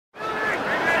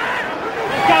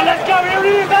I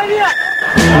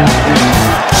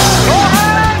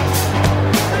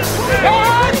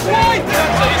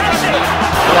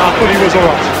thought he was all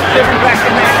right. Different back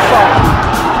in that spot.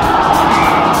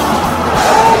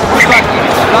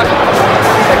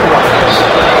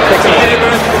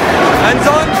 Hands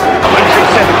on.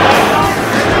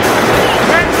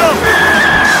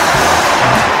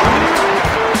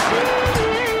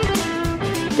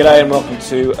 137. G'day and welcome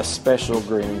to a special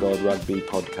Green and Gold Rugby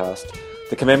podcast.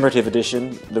 The commemorative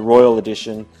edition, the royal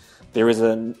edition. There is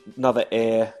another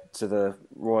heir to the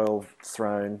royal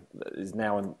throne that is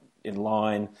now in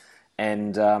line,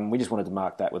 and we just wanted to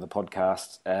mark that with a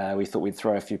podcast. We thought we'd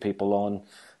throw a few people on,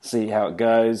 see how it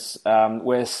goes.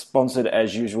 We're sponsored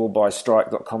as usual by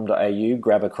strike.com.au.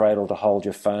 Grab a cradle to hold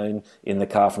your phone in the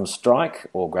car from Strike,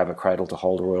 or grab a cradle to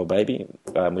hold a royal baby,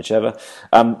 whichever.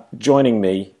 Joining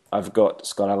me, I've got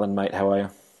Scott Allen. Mate, how are you?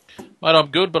 Mate, I'm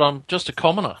good, but I'm just a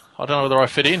commoner. I don't know whether I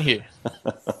fit in here.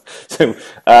 So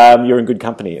you're in good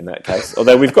company in that case.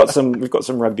 Although we've got some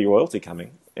rugby royalty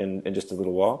coming in just a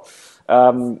little while.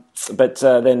 But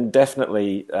then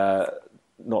definitely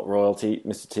not royalty.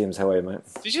 Mr. Timms, how are you, mate?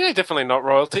 Did you say definitely not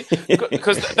royalty?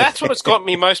 Because that's what's got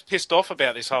me most pissed off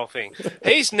about this whole thing.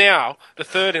 He's now the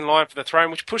third in line for the throne,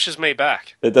 which pushes me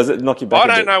back. Does it knock you back?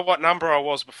 I don't know what number I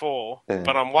was before,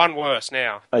 but I'm one worse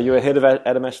now. Are you ahead of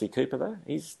Adam Ashley Cooper, though?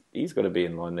 He's got to be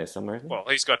in line there somewhere, isn't he? Well,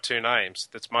 he's got two names.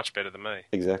 That's much better than me.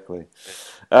 Exactly.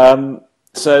 Yeah.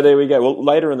 So there we go. Well,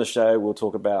 later in the show, we'll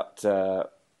talk about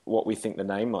what we think the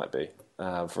name might be.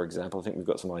 For example, I think we've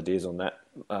got some ideas on that,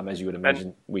 as you would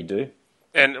imagine we do.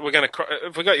 And we're going to...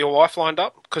 Have we got your wife lined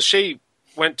up? Because she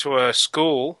went to a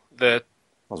school that...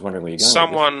 I was wondering where you're going.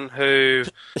 Someone who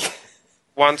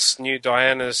once knew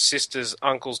Diana's sister's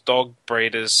uncle's dog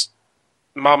breeder's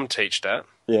mum teached at.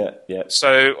 Yeah, yeah.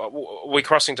 So, are we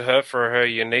crossing to her for her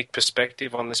unique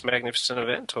perspective on this magnificent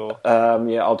event, or?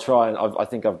 Yeah, I'll try, and I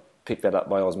think I've picked that up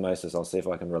by osmosis. I'll see if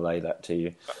I can relay that to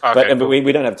you. Okay, but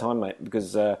we don't have time, mate,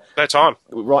 because no time.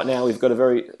 Right now we've got a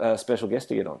very special guest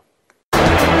to get on.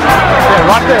 Yeah,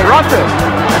 right there.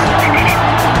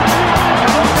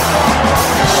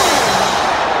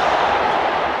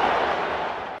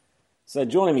 So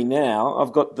joining me now,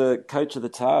 I've got the coach of the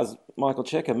Tars, Michael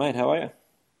Cheika. Mate, how are you?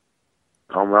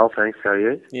 I'm well, thanks. How are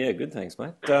you? Yeah, good, thanks,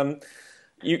 mate.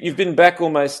 You've been back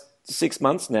almost 6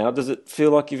 months now. Does it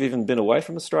feel like you've even been away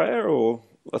from Australia, or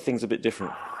are things a bit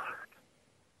different?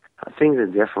 Things are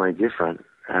definitely different.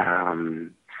 I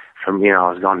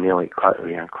was gone nearly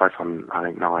close on, I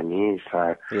think, 9 years.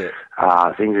 So yeah.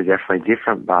 Things are definitely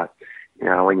different. But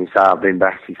when you say I've been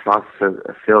back 6 months,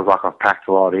 it feels like I've packed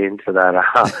a lot into that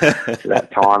to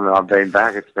that time that I've been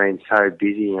back. It's been so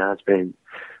busy. It's been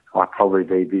probably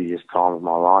the busiest time of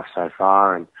my life so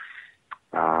far,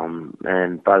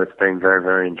 but it's been very,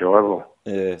 very enjoyable.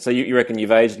 Yeah. So you reckon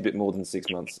you've aged a bit more than 6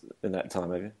 months in that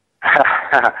time, have you?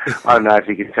 I don't know if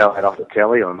you can tell that off the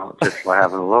telly or not, just by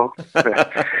having a look.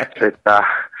 but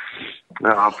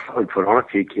I've probably put on a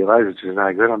few kilos, which is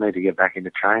no good. I need to get back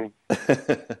into training.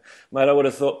 Mate, I would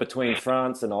have thought between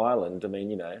France and Ireland,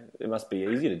 it must be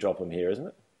easy to drop them here, isn't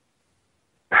it?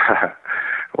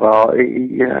 Well,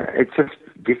 it's just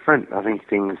different. I think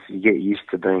things, you get used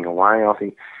to being away. I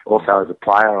think also as a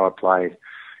player, I played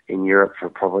in Europe for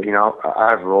probably,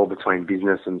 overall between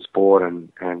business and sport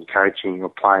and coaching, or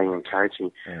playing and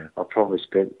coaching, I probably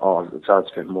spent more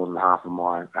than half of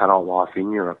my adult life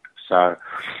in Europe. So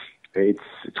it's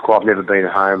quite, I've never been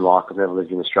at home. I've never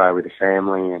lived in Australia with a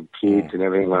family and kids and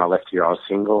everything. When I left here, I was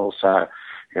single. So,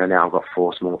 now I've got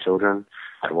 4 small children.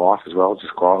 A wife as well,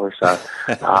 just quietly. So,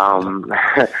 it's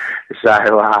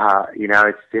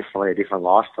definitely a different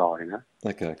lifestyle,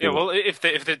 Okay. Cool. Yeah, well, if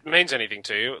it means anything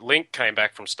to you, Link came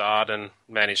back from Stard and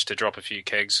managed to drop a few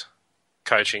kegs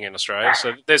coaching in Australia,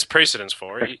 so there's precedence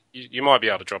for it. You might be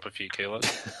able to drop a few kilos.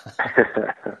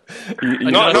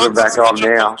 You're back on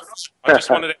now. I just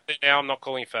wanted it now. I'm not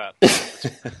calling you fat.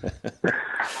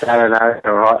 No,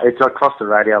 all right. It's across the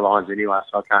radio lines anyway,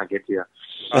 so I can't get to you.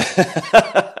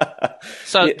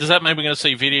 So does that mean we're going to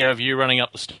see video of you running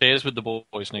up the stairs with the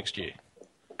boys next year?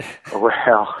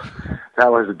 Well,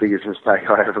 that was the biggest mistake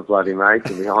I ever bloody made,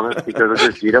 to be honest, because I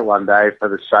just did it one day for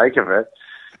the sake of it.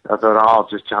 I thought, I'll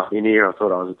just jump in here. I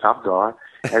thought I was a tough guy.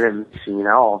 And then,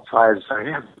 all players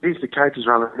saying, these the coaches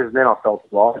running this. And then I felt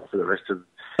slighted for the rest of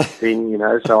the thing,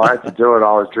 so I had to do it.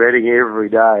 I was dreading every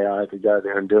day. I had to go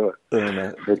there and do it.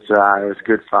 Yeah, but it was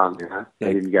good fun,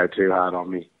 They didn't go too hard on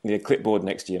me. Yeah, clipboard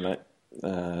next year, mate.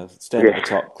 Stand at the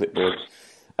top, clipboard.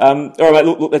 All right, mate,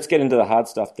 look, let's get into the hard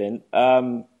stuff then.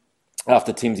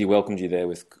 After Timsy welcomed you there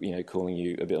with, calling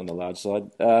you a bit on the large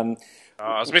side.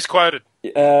 I was misquoted.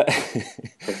 Uh,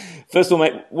 first of all,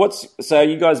 mate, so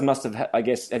you guys must have, I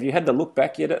guess, have you had the look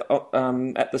back yet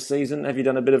at the season? Have you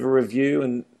done a bit of a review?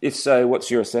 And if so,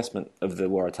 what's your assessment of the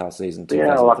Waratah season?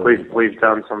 Yeah, like we've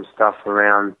done some stuff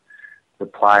around the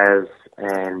players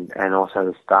and also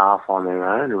the staff on their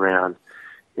own around,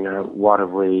 what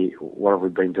have we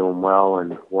been doing well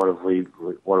and what do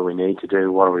we need to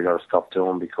do? What have we got to stop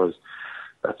doing? Because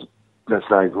that's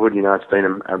no good. It's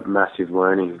been a massive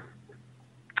learning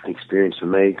experience for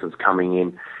me because coming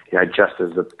in, just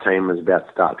as the team was about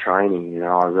to start training,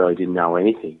 I really didn't know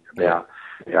anything about,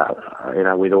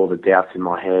 with all the doubts in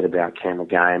my head about camera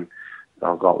game.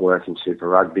 I've got work in Super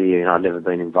Rugby and I'd never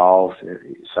been involved.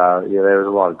 So, there was a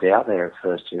lot of doubt there at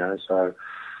first, So,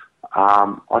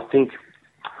 I think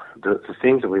the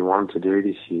things that we wanted to do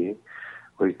this year,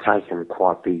 we've taken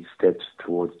quite big steps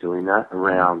towards doing that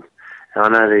around, and I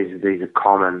know these are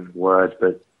common words,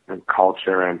 but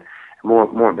culture and more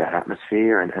about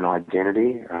atmosphere and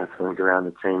identity, I think, around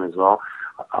the team as well.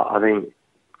 I think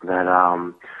that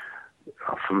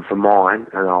for mine,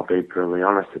 and I'll be brutally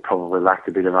honest, it probably lacked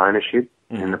a bit of ownership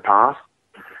in the past,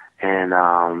 and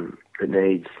it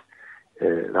needs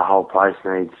the whole place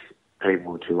needs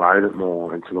people to own it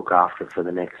more and to look after it for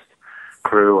the next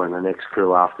crew and the next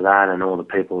crew after that, and all the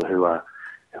people who are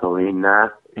in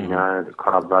that, the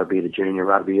club rugby, the junior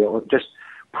rugby, just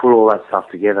put all that stuff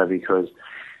together because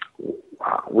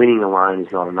winning alone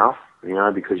is not enough,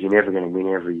 because you're never going to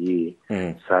win every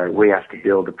year. So we have to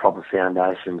build the proper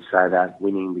foundation so that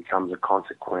winning becomes a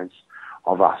consequence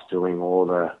of us doing all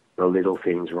the little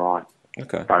things right,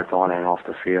 both on and off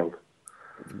the field.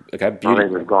 Okay, I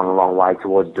think we've gone a long way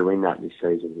towards doing that this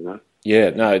season,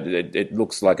 Yeah, no, it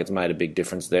looks like it's made a big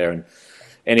difference there. And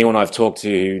anyone I've talked to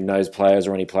who knows players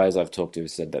or any players I've talked to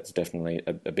have said that's definitely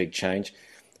a big change.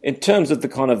 In terms of the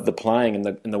kind of the playing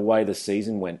and the way the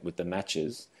season went with the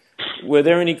matches, were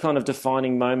there any kind of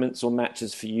defining moments or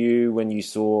matches for you when you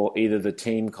saw either the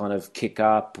team kind of kick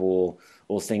up or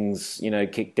things,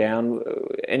 kick down?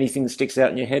 Anything that sticks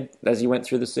out in your head as you went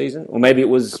through the season? Or maybe it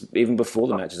was even before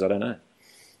the matches, I don't know.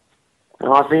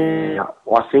 I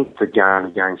think the game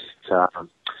against the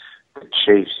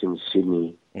Chiefs in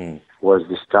Sydney was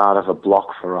the start of a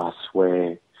block for us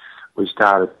where we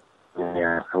started,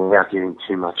 without giving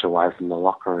too much away from the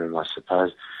locker room, I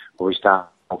suppose, we started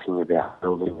talking about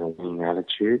building a winning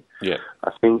attitude. Yeah.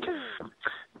 I think the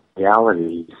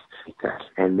reality is that,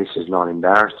 and this is not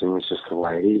embarrassing, it's just the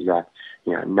way it is, that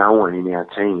no one in our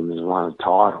team has won a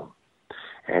title,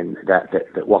 and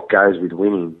that what goes with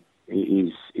winning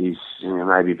is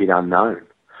maybe a bit unknown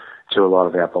to a lot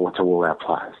of to all our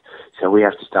players. So we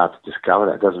have to start to discover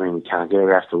that. Doesn't mean we can't get it.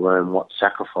 We have to learn what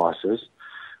sacrifices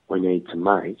we need to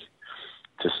make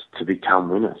just to become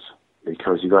winners,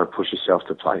 because you've got to push yourself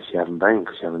to a place you haven't been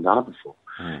because you haven't done it before.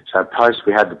 So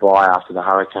we had the bye after the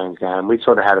Hurricanes game. We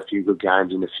sort of had a few good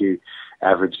games and a few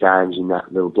average games in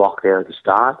that little block there at the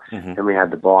start. Then we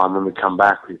had the bye, and when we come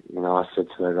back, I said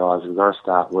to the guys, we've got to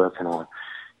start working on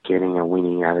getting a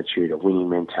winning attitude, a winning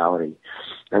mentality.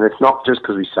 And it's not just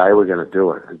because we say we're going to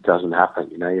do it. It doesn't happen.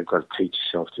 You've got to teach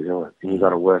yourself to do it. And you've got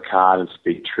to work hard and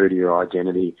speak true to your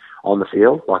identity on the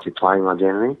field, like your playing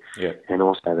identity, and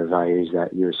also the values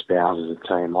that you espouse as a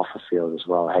team off the field as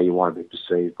well, how you want to be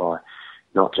perceived by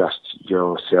not just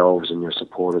yourselves and your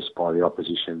supporters, by the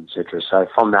opposition, etc. So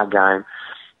from that game,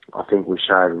 I think we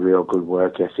showed a real good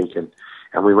work ethic, and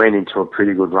we went into a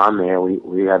pretty good run there.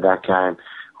 We had that game.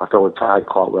 I thought we played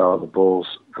quite well at the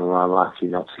Bulls, and we were unlucky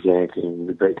not to get anything.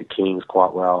 We beat the Kings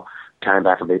quite well, came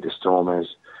back and beat the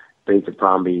Stormers, beat the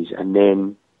Brumbies, and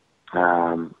then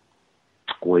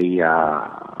we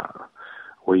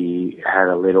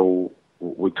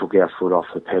took our foot off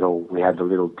the pedal. We had the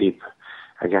little dip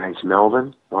against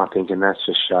Melbourne, I think, and that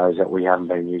just shows that we haven't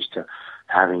been used to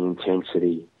having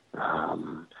intensity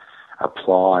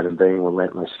applied and being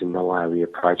relentless in the way we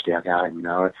approached our game.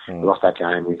 We lost that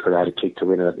game. We could have had a kick to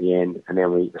win it at the end, and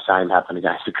then the same happened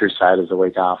against the Crusaders the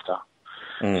week after.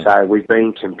 So we've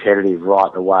been competitive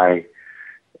right the way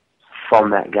from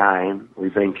that game.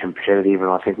 We've been competitive, and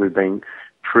I think we've been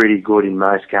pretty good in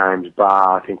most games,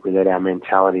 bar I think we let our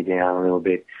mentality down a little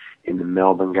bit in the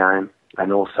Melbourne game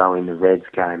and also in the Reds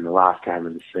game, the last game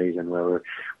of the season, where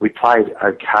we played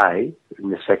okay in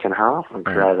the second half and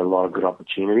created a lot of good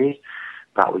opportunities,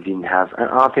 but we didn't have, and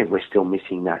I think we're still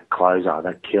missing that closer,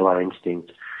 that killer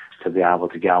instinct to be able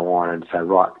to go on and say,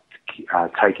 right,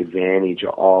 take advantage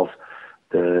of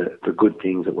the good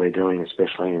things that we're doing,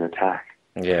 especially in attack.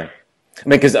 Yeah.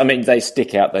 Because they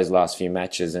stick out those last few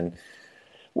matches, and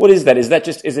what is that? Is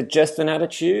it just an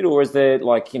attitude, or is there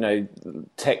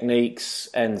techniques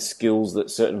and skills that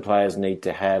certain players need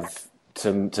to have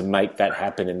to make that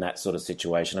happen in that sort of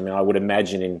situation? I mean, I would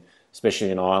imagine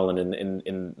especially in Ireland and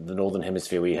in the Northern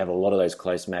Hemisphere, where you have a lot of those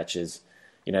close matches,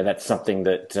 that's something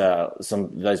that some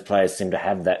of those players seem to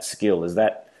have that skill. Is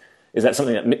that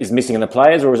something that is missing in the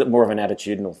players, or is it more of an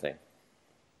attitudinal thing?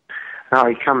 No,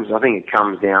 I think it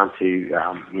comes down to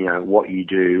what you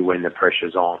do when the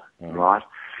pressure's on, right?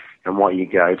 And what you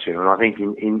go to. And I think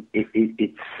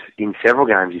it's in several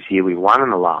games this year we won in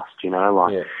the last,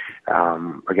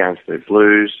 against the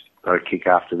Blues, a kick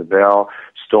after the bell.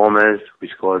 Stormers, we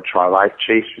scored a try late.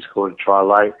 Chiefs, we scored a try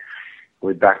late.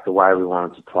 We backed the way we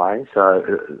wanted to play. So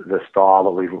the style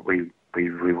that we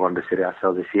wanted to set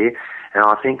ourselves this year. And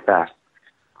I think that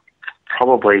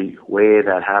probably where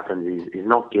that happens is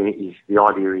the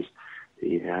idea is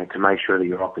to make sure that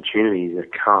your opportunities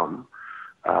that come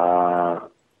are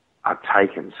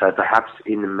taken. So perhaps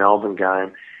in the Melbourne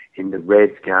game, in the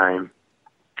Reds game,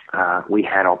 we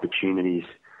had opportunities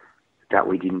that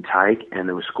we didn't take, and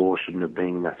the score shouldn't have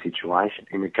been in that situation.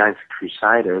 And against the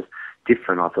Crusaders,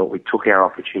 different. I thought we took our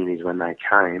opportunities when they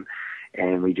came,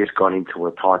 and we just got into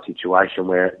a tight situation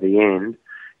where at the end,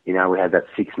 we had that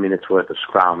 6 minutes worth of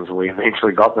scrums, and we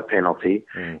eventually got the penalty,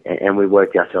 and we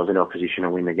worked ourselves into a position to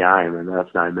win the game, and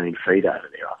that's no mean feat over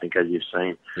there, I think, as you've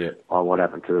seen by what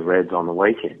happened to the Reds on the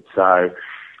weekend. So,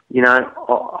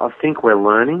 I think we're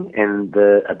learning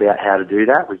about how to do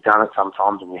that. We've done it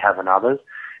sometimes and we haven't others,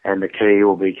 and the key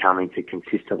will be coming to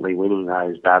consistently winning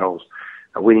those battles,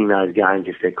 winning those games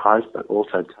if they're close, but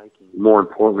also taking, more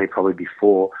importantly probably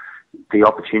before, the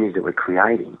opportunities that we're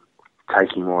creating,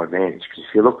 taking more advantage. Because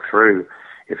if you look through,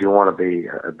 if you want to be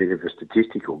a bit of a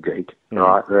statistical geek,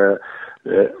 right,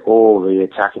 all the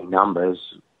attacking numbers,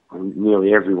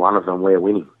 nearly every one of them we're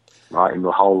winning, right, in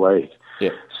the whole league.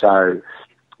 Yeah. So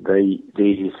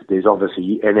there's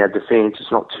obviously, and our defence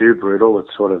is not too brutal,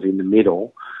 it's sort of in the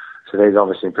middle, so there's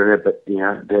obviously improvement, but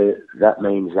that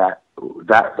means that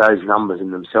those numbers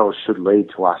in themselves should lead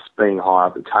to us being higher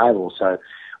up the table. So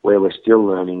where we're still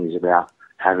learning is about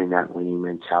having that winning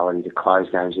mentality to close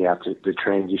games out, to the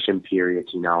transition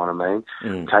periods, you know what I mean?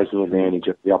 Taking advantage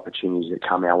of the opportunities that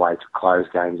come our way to close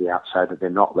games out so that they're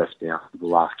not left down for the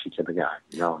last kick of the game,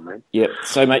 you know what I mean? Yeah.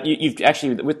 So, mate, you've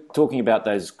actually, we're talking about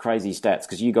those crazy stats,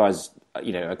 because you guys,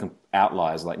 are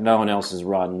outliers. Like, no one else has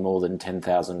run more than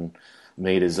 10,000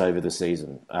 metres over the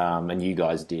season, and you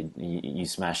guys did. You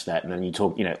smashed that. And then you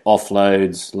talk,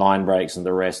 offloads, line breaks, and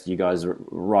the rest. You guys are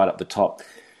right up the top.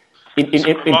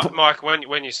 Mike,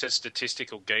 when you said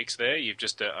statistical geeks there, you've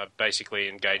just basically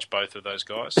engaged both of those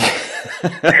guys.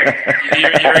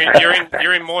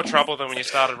 You're in more trouble than when you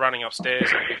started running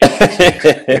upstairs.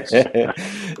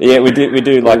 Yeah, we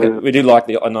do like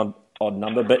the odd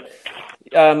number, but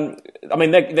I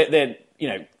mean they're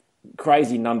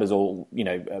crazy numbers, or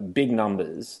big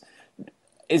numbers.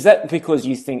 Is that because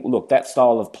you think, look, that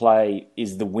style of play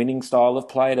is the winning style of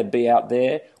play to be out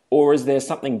there? Or is there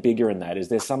something bigger in that? Is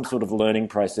there some sort of learning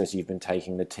process you've been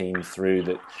taking the team through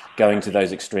that going to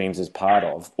those extremes is part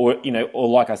of? Or, or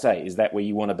like I say, is that where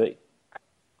you want to be?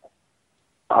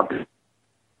 I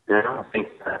think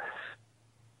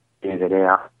that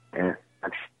out and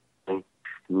actually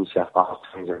New South Wales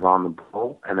teams have run the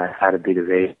ball and they've had a bit of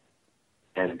it.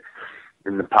 And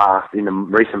in the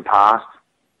recent past,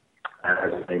 that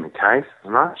hasn't been the case so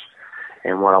much.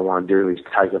 And what I want to do is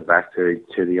take it back to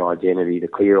the identity, the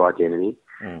clear identity,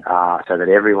 so that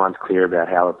everyone's clear about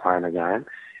how we're playing the game,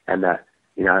 and that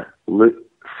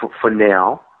for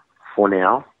now,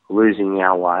 losing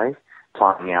our way,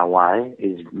 playing our way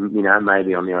is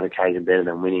maybe on the odd occasion better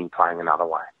than winning playing another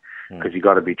way, because you've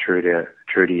got to be true to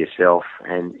yourself,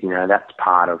 and that's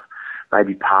part of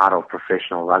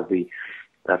professional rugby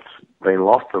that's been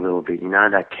lost a little bit.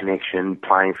 That connection,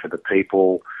 playing for the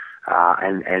people.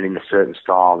 And in a certain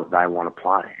style that they want to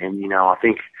play. And, I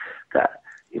think that,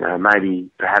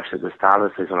 maybe perhaps at the start of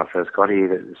the season when I first got here,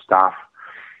 that the staff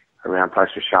around place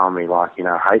were showing me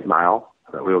hate mail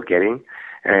that we were getting.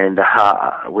 And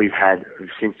we've had,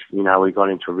 since, we got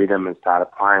into a rhythm and started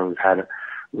playing, we've had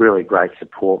really great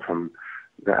support from,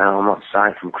 I'm not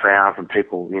saying from crowd, from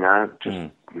people,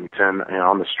 just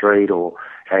on the street, or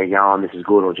how you going, this is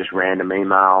good, or just random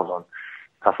emails on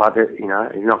stuff like that.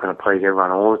 He's not going to please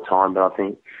everyone all the time, but I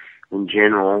think in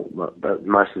general, but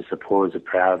most of the supporters are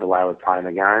proud of the way we're playing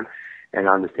the game, and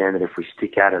understand that if we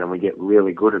stick at it and we get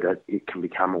really good at it, it can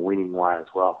become a winning way as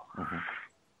well.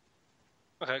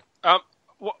 Okay.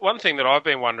 One thing that I've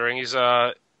been wondering is,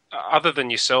 other than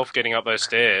yourself getting up those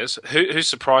stairs, who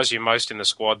surprised you most in the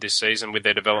squad this season with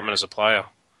their development as a player?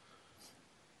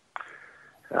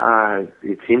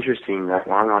 It's interesting, that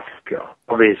one. I think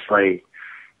obviously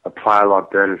a player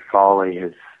like Bernard Foley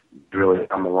has really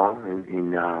come along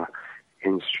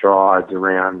in strides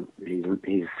around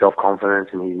his self-confidence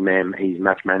and his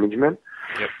match management.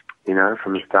 Yep. You know,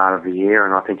 from the start of the year,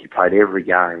 and I think he played every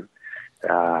game,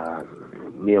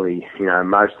 nearly, you know,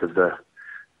 most of the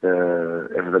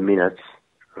minutes,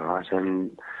 right?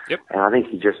 And Yep. and I think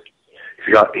he's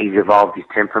evolved his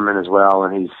temperament as well,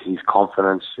 and his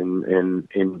confidence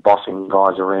in bossing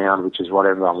guys around, which is what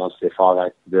everyone wants their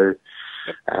 5'8" to do.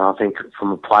 Yep. And I think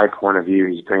from a play point of view,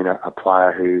 he's been a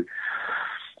player who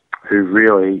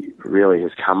really, really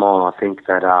has come on. I think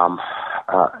that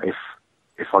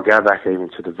if I go back even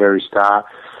to the very start,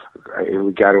 it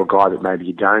would go to a guy that maybe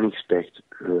you don't expect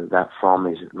that from,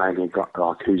 is maybe a guy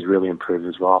like who's really improved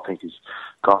as well. I think is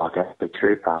a guy like Ashley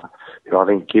Cooper, who I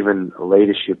think, given a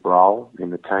leadership role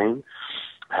in the team,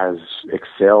 has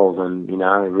excelled and, you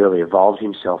know, really evolved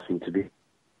himself into be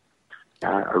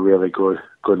a really good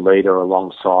leader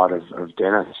alongside of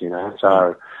Dennis, you know.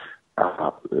 So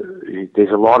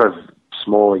there's a lot of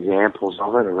small examples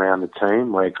of it around the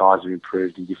team where guys have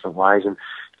improved in different ways, and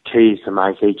the key is to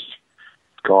make each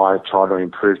guy try to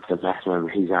improve to the maximum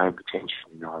of his own potential.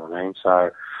 You know what I mean?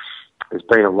 So there's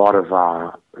been a lot of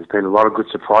good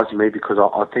surprise to me, because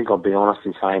I think I'll be honest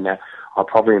in saying that I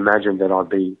probably imagined that I'd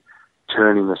be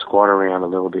turning the squad around a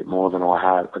little bit more than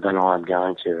I am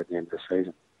going to at the end of the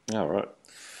season. All right.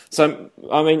 So,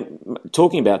 I mean,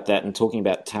 talking about that and talking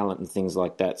about talent and things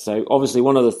like that. So, obviously,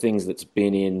 one of the things that's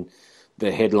been in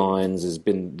the headlines has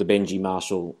been the Benji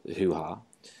Marshall hoo-ha.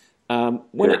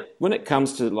 When it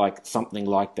comes to like something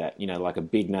like that, you know, like a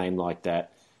big name like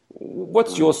that,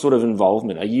 what's your sort of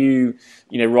involvement? Are you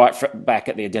right back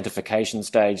at the identification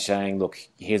stage saying, look,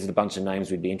 here's a bunch of names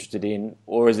we'd be interested in?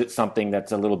 Or is it something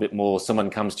that's a little bit more, someone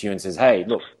comes to you and says, hey,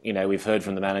 look, you know, we've heard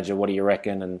from the manager, what do you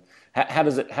reckon? And how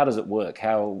does it work?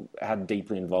 How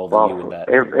deeply involved are you in that?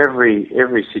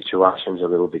 Every situation's a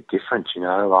little bit different, you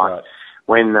know, like right.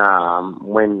 When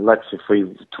if we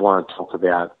want to talk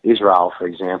about Israel, for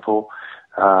example,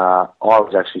 I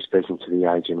was actually speaking to the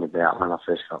agent about, when I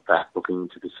first got back, looking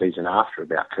into the season after,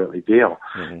 about Kurtley Beale,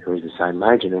 who is the same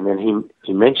agent, and then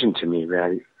he mentioned to me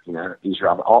about, you know,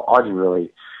 Israel. I didn't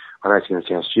really, I know it's going to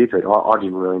sound stupid, I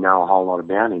didn't really know a whole lot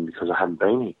about him because I hadn't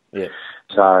been here. Yeah.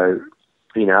 So,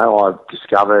 you know, I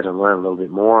discovered and learned a little bit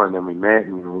more, and then we met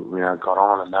and, you know, got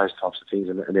on and those types of things,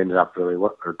 and it ended up really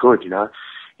good, you know.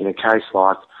 In a case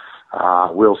like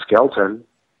Will Skelton,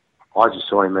 I just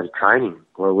saw him at a training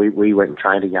where we went and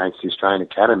trained against the Australian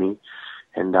Academy,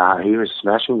 and he was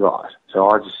smashing guys. So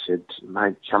I just said,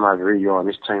 mate, come over here, you're on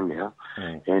this team now.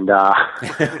 Mm. And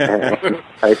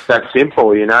it's that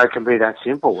simple, you know, it can be that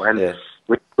simple. And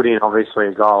we put in, obviously,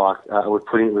 a guy like, we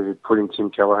put in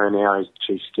Tim Kelleher now, he's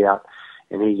chief scout,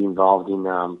 and he's involved in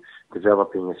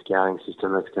developing a scouting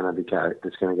system that's going to go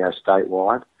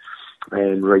statewide,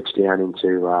 and reach down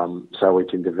into so we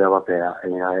can develop our,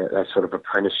 you know, that sort of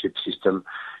apprenticeship system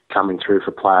coming through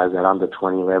for players at under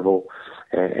 20 level,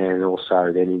 and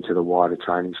also then into the wider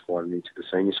training squad and into the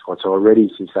senior squad. So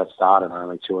already, since that started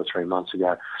only 2 or 3 months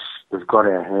ago, we've got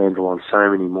our handle on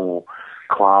so many more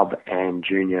club and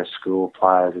junior school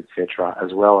players, etc.,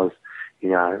 as well as, you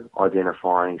know,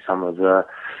 identifying some of the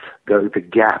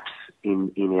gaps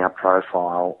in our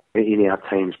profile, in our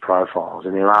team's profiles,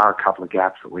 and there are a couple of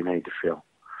gaps that we need to fill.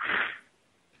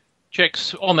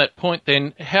 Jex, on that point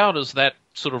then, how does that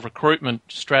sort of recruitment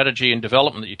strategy and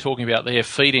development that you're talking about there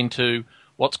feed into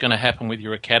what's going to happen with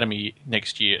your academy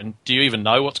next year? And do you even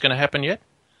know what's going to happen yet?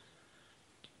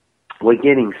 We're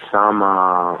getting some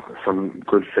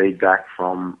good feedback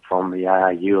from the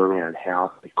ARU around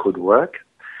how it could work,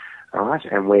 all right?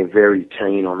 And we're very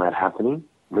keen on that happening.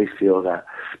 We feel that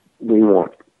we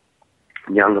want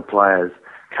younger players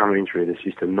coming through the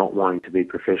system not wanting to be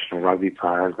professional rugby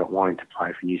players but wanting to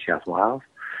play for New South Wales.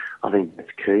 I think that's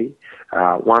key.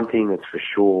 One thing that's for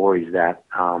sure is that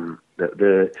however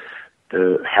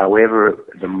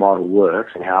the model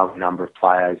works and however number of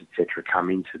players, etc.,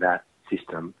 come into that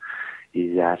system,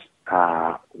 is that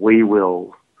we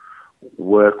will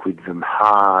work with them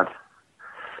hard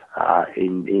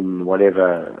in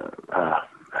whatever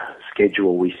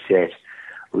schedule we set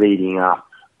leading up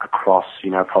across, you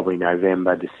know, probably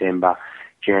November, December,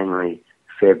 January,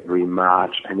 February,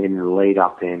 March, and then the lead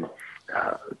up then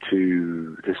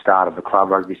to the start of the club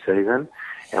rugby season.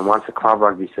 And once the club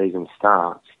rugby season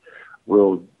starts,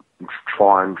 we'll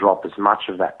try and drop as much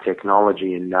of that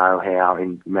technology and know-how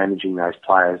in managing those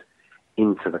players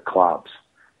into the clubs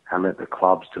and let the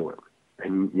clubs do it.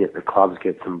 And yet the clubs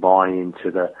get some buy-in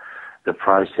to the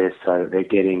process, so they're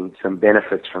getting some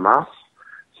benefits from us.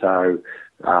 So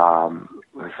not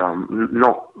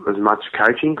as much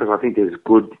coaching, because I think there's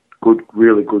good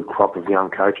really good crop of young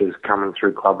coaches coming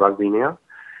through club rugby now.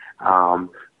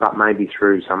 But maybe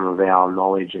through some of our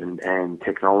knowledge and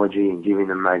technology and giving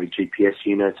them maybe GPS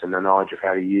units and the knowledge of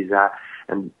how to use that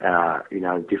and,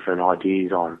 different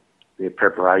ideas on their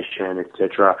preparation,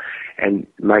 etc. And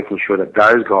making sure that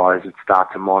those guys that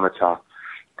start to monitor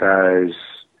those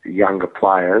younger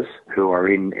players who are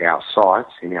in our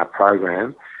sites, in our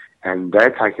program, and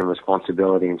they're taking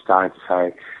responsibility and starting to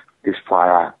say, this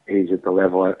player is at the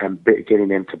level, and getting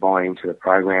them to buy into the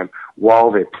program while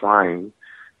they're playing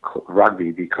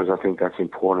rugby, because I think that's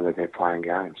important that they're playing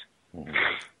games.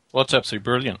 Well, that's absolutely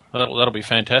brilliant. That'll be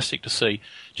fantastic to see.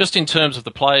 Just in terms of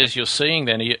the players you're seeing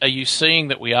then, are you seeing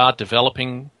that we are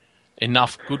developing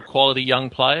enough good quality young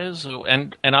players?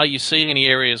 And are you seeing any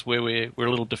areas where we're a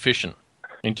little deficient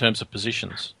in terms of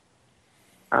positions?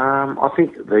 I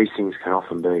think that these things can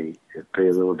often be a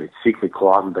little bit cyclical.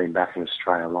 I haven't been back in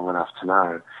Australia long enough to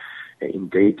know in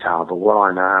detail, but what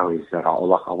I know is that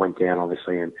I went down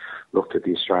obviously and looked at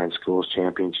the Australian Schools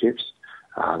Championships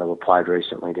that were played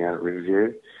recently down at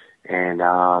Riverview, and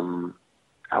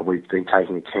we've been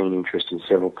taking a keen interest in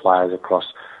several players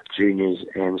across juniors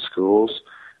and schools,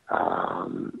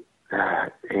 and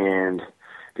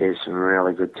there's some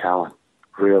really good talent,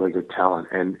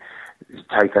 and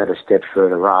take that a step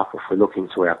further up, if we look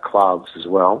into our clubs as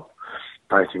well,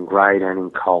 both in grade and in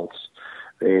Colts,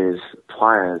 there's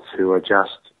players who are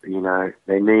just, they're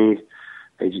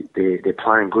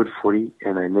playing good footy,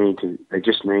 and they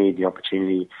just need the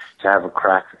opportunity to have a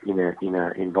crack in an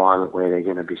environment where they're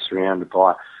going to be surrounded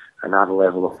by another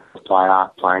level of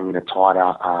player playing in a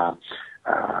tighter,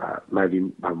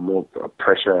 maybe a more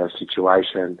pressure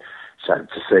situation, so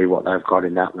to see what they've got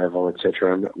in that level,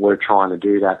 etc. And we're trying to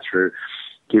do that through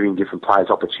giving different players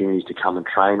opportunities to come and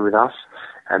train with us,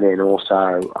 and then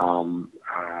also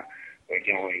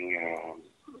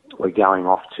we're going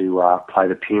off to play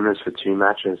the Pumas for 2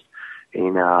 matches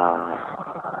in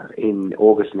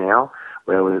August now,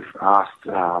 where we've asked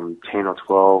 10 or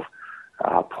 12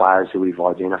 players who we've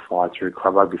identified through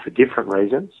club rugby for different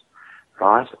reasons,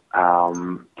 right,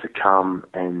 to come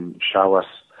and show us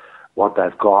what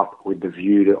they've got with the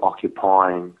view to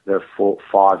occupying the 5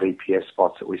 EPS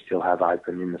spots that we still have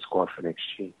open in the squad for next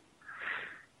year.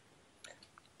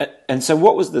 And so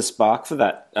what was the spark for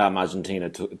that Argentina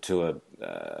tour,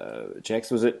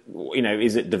 Jex? Was it,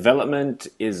 is it development?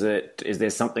 Is there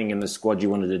something in the squad you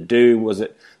wanted to do? Was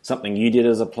it something you did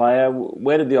as a player?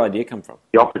 Where did the idea come from?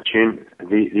 The opportunity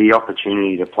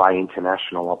to play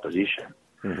international opposition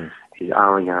is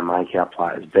only going to make our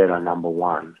players better, number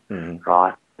one,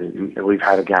 right? We've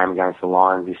had a game against the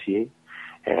Lions this year,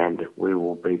 and we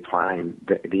will be playing,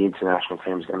 the international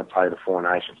team is going to play the Four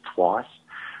Nations twice,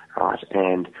 right?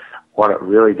 And what it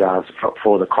really does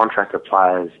for the contractor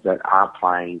players that are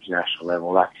playing international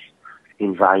level, that's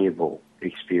invaluable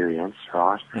experience,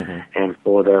 right? And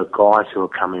for the guys who are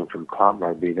coming from club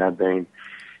rugby, they've been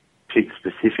picked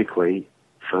specifically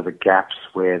for the gaps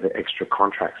where the extra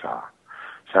contracts are,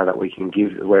 so that we can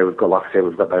give, where we've got, like I said,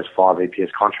 we've got those 5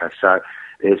 EPS contracts. So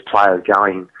there's players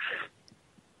going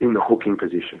in the hooking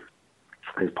position.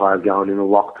 There's players going in the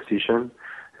lock position.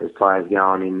 There's players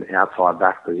going in outside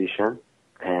back position.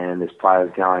 And there's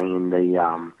players going in the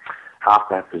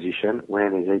halfback position where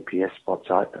there's EPS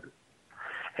spots open.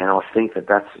 And I think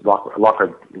that's like I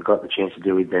got the chance to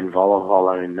do with Ben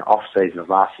Volovola in the off-season of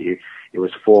last year. It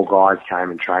was 4 guys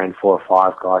came and trained, 4 or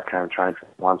 5 guys came and trained for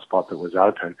one spot that was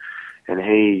open. And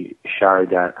he showed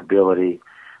that ability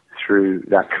through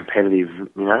that competitive,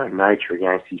 nature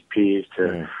against his peers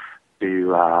to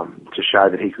show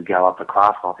that he could go up a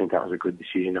class. And I think that was a good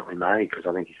decision that we made, because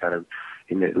I think he's had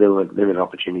in the limited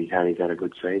opportunities he's had a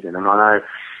good season. And I know,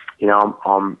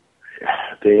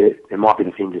 there might be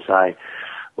the thing to say,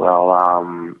 well,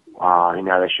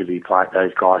 they should be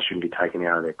those guys shouldn't be taken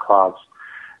out of their clubs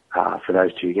for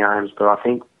those 2 games. But I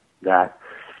think that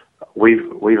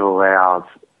we've allowed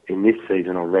in this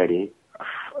season already,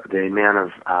 the amount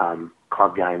of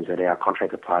club games that our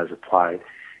contractor players have played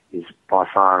is by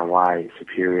far and away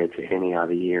superior to any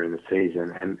other year in the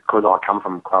season. And because I come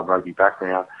from a club rugby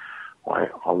background,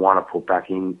 I want to put back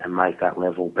in and make that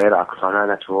level better, because I know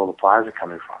that's where all the players are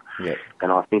coming from. Yep.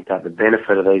 And I think that the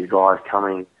benefit of these guys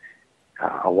coming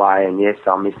away, and yes,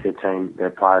 they'll miss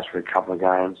their players for a couple of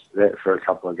games,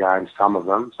 some of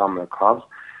the clubs,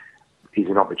 is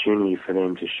an opportunity for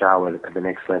them to show it at the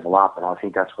next level up, and I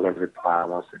think that's what every player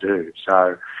wants to do.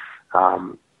 So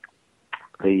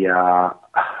the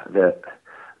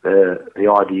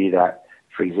idea that,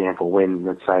 for example, when,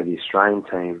 let's say, the Australian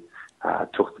team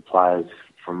took the players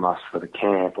from us for the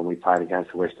camp and we played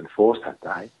against the Western Force that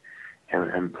day,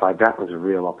 and played. That was a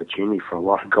real opportunity for a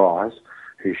lot of guys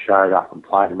who showed up and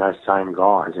played, and those same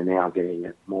guys are now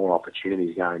getting more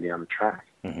opportunities going down the track.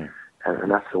 Mm-hmm.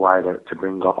 And that's the way to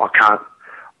bring guys.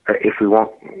 If we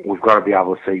want, we've got to be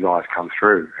able to see guys come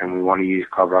through, and we want to use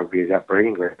club rugby as that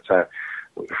breeding ground. So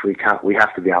if we can't, we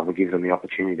have to be able to give them the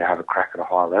opportunity to have a crack at a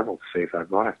high level to see if they've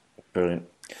got it. Brilliant.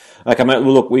 Okay, mate.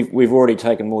 Well, look, we've already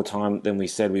taken more time than we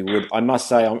said we would. I must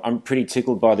say, I'm pretty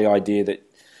tickled by the idea that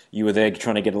you were there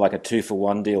trying to get like a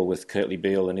 2-for-1 deal with Kurtley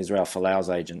Beale and Israel Folau's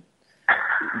agent.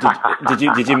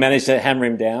 Did you manage to hammer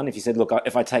him down? If you said, look,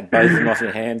 if I take both of them off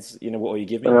your hands, what will you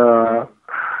give me?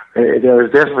 There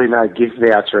was definitely no gift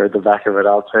voucher at the back of it,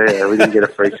 I'll tell you. We didn't get a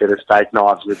free set of steak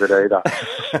knives with it either.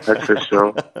 That's for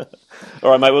sure.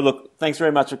 All right, mate. Well, look, thanks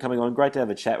very much for coming on. Great to have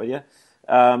a chat with you.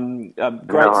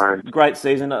 Great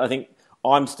season. I think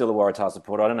I'm still a Waratah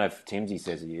supporter. I don't know if Timsy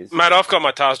says he is. Mate, I've got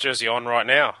my Tars jersey on right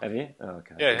now. Have you? Oh,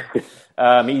 okay.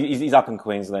 Yeah. He's up in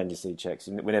Queensland, you see, Checks.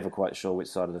 We're never quite sure which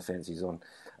side of the fence he's on.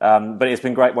 But it's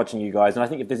been great watching you guys. And I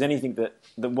think if there's anything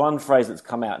the one phrase that's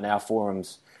come out in our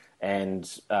forums and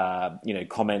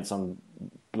comments on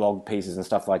blog pieces and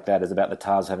stuff like that is about the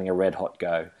Tars having a red hot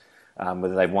go,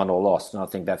 whether they've won or lost. And I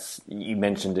think you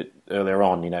mentioned it earlier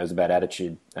on. It was about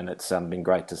attitude, and it's been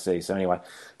great to see. So anyway,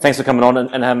 thanks for coming on,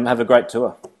 and have a great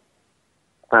tour.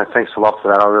 No, thanks a lot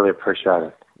for that. I really appreciate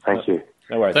it. Thank you.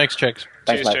 No worries. Thanks, Checks.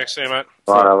 Thanks, Cheers, mate. Checks. See you, mate.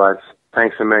 Right, lads.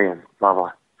 Thanks a million. Bye-bye.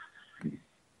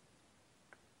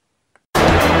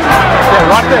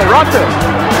 Yeah, right there.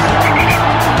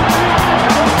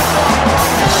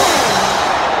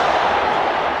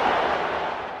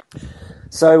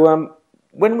 So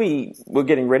when we were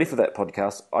getting ready for that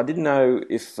podcast, I didn't know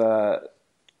if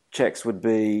Checks would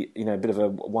be, a bit of a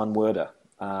one-worder,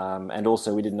 and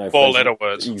also we didn't know 4-letter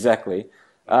words. Exactly.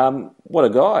 What a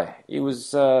guy! He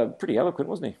was pretty eloquent,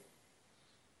 wasn't he?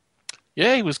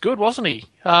 Yeah, he was good, wasn't he?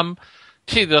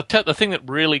 The thing that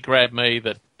really grabbed me,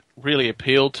 that really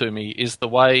appealed to me, is the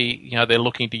way they're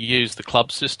looking to use the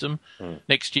club system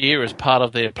next year as part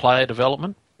of their player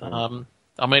development.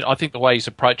 I think the way he's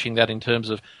approaching that in terms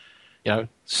of,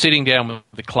 sitting down with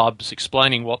the clubs,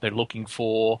 explaining what they're looking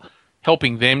for,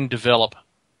 helping them develop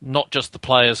not just the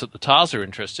players that the Tars are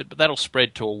interested, but that'll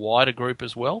spread to a wider group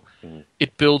as well.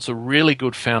 It builds a really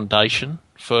good foundation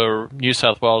for New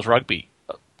South Wales rugby.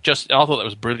 I thought that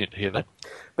was brilliant to hear that.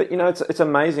 But, it's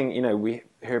amazing, we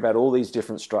hear about all these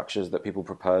different structures that people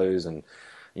propose and,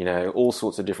 all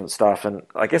sorts of different stuff. And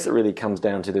I guess it really comes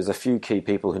down to there's a few key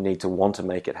people who need to want to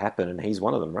make it happen, and he's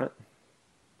one of them, right?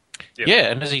 Yep. Yeah,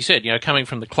 and as he said, coming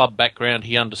from the club background,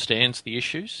 he understands the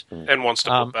issues. And wants to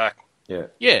put back. Yeah.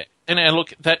 Yeah, and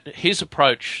look, that his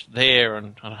approach there,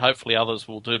 and hopefully others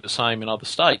will do the same in other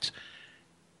states,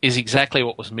 is exactly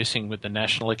what was missing with the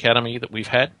National Academy that we've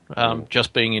had,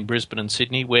 just being in Brisbane and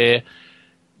Sydney, where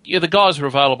the guys were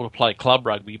available to play club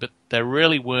rugby, but they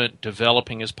really weren't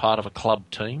developing as part of a club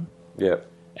team. Yeah.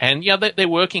 And they're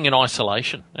working in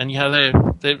isolation, and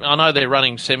I know they're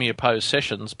running semi-opposed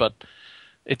sessions, but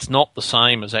it's not the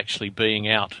same as actually being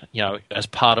out, as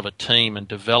part of a team and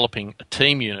developing a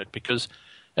team unit, because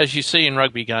as you see in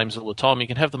rugby games all the time, you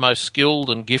can have the most skilled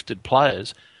and gifted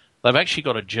players. They've actually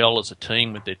got to gel as a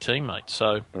team with their teammates.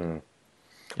 So,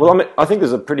 Well, I think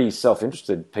there's a pretty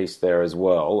self-interested piece there as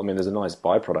well. There's a nice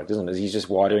byproduct, isn't it? He's just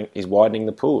widening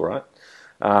the pool, right?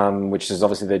 Which is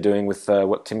obviously they're doing with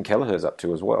what Tim Kelleher's up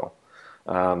to as well.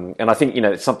 And I think,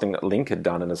 it's something that Link had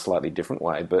done in a slightly different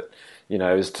way, but,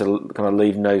 is to kind of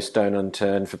leave no stone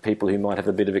unturned for people who might have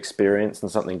a bit of experience and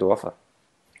something to offer.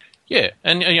 Yeah,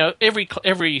 and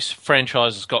every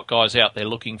franchise has got guys out there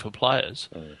looking for players,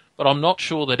 but I'm not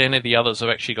sure that any of the others have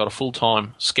actually got a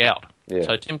full-time scout. Yeah.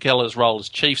 So Tim Kelleher's role is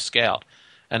chief scout,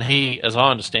 and he, as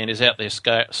I understand, is out there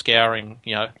scouring,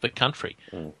 the country,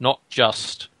 not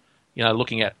just,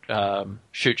 looking at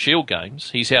shoot shield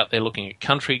games. He's out there looking at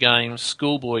country games,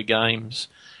 schoolboy games,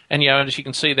 and as you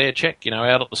can see there,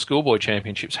 out at the schoolboy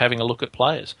championships, having a look at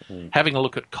players, having a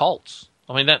look at colts.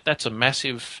 That's a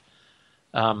massive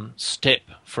step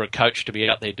for a coach to be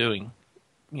out there doing,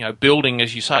 building,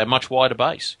 as you say, a much wider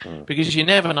base, because you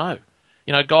never know.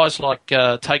 Guys like,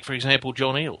 take for example,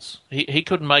 John Eales. He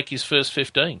couldn't make his first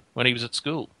 15 when he was at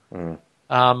school. And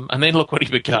then look what he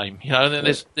became.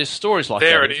 There's stories like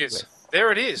There that. it is. There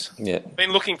it is. Yeah. I've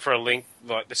been looking for a link,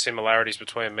 like the similarities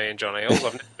between me and John Eales.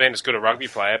 I've never been as good a rugby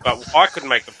player, but I couldn't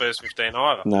make the first 15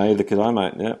 either. No, neither could I,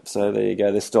 mate. Yeah. So there you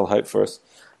go. There's still hope for us.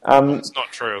 It's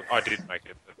not true. I did make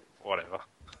it, but whatever.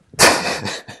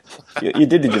 You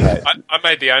did you, mate? I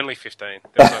made the only 15.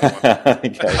 There was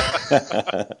only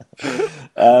one.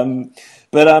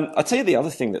 But I'll tell you the other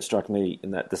thing that struck me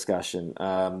in that discussion.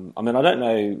 I mean, I don't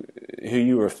know who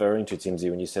you were referring to, Timsy,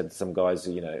 when you said some guys,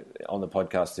 on the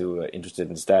podcast who were interested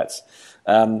in stats,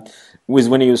 was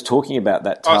when he was talking about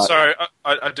that. Sorry,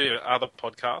 I do other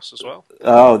podcasts as well.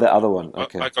 Oh, that other one.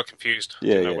 Okay, I got confused.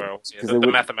 Yeah, Where else. The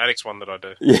mathematics one that I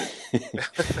do. Yeah,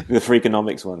 the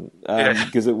Freakonomics one,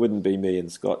 because it wouldn't be me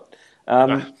and Scott.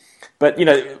 But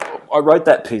I wrote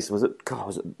that piece. Was it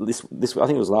this? I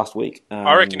think it was last week.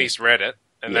 I reckon he's read it,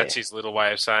 and that's his little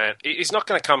way of saying he's not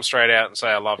going to come straight out and say,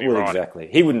 "I love you." Well, right? Exactly.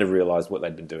 He wouldn't have realised what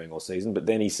they'd been doing all season, but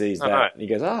then he sees that and he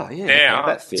goes, "Oh, yeah, now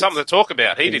that fits." Something to talk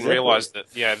about. He didn't realise that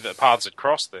the paths had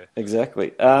crossed there.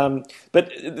 Exactly. But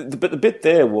the bit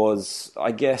there was,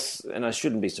 I guess, and it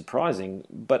shouldn't be surprising,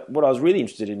 but what I was really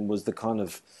interested in was the kind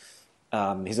of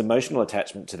his emotional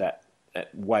attachment to that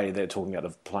way they're talking about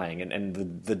of playing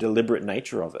and the deliberate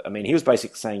nature of it. I mean, he was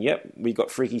basically saying, yep, we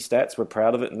got freaky stats, we're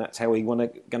proud of it, and that's how we're going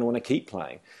to want to keep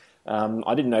playing.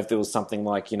 I didn't know if there was something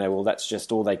like, well, that's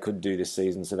just all they could do this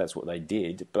season, so that's what they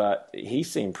did. But he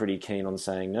seemed pretty keen on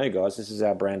saying, no, guys, this is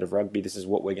our brand of rugby, this is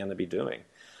what we're going to be doing,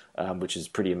 which is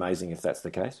pretty amazing if that's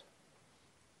the case.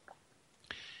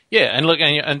 Yeah, and look,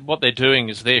 and what they're doing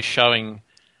is they're showing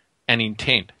an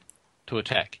intent to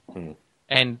attack.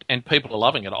 And people are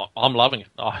loving it. I'm loving it.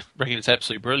 I reckon it's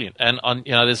absolutely brilliant. And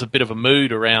there's a bit of a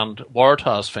mood around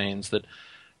Waratahs fans that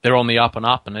they're on the up and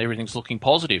up and everything's looking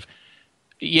positive.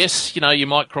 Yes, you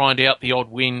might grind out the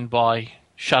odd win by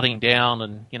shutting down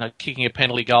and kicking a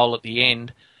penalty goal at the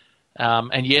end.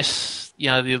 And yes,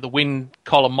 the win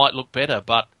column might look better,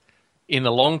 but in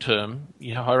the long term,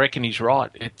 I reckon he's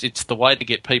right. It's the way to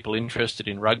get people interested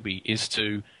in rugby is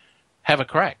to have a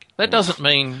crack. That doesn't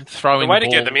mean throwing the way the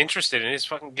ball... to get them interested in is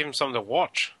fucking give them something to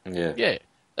watch. Yeah.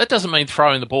 That doesn't mean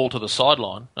throwing the ball to the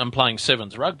sideline and playing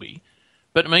sevens rugby,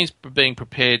 but it means being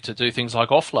prepared to do things like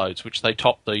offloads, which they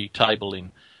top the table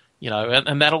in,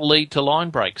 and that'll lead to line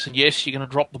breaks. And yes, you're going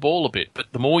to drop the ball a bit, but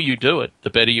the more you do it,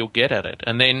 the better you'll get at it.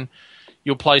 And then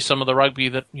you'll play some of the rugby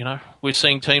that, we're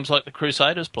seeing teams like the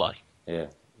Crusaders play. Yeah,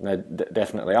 no,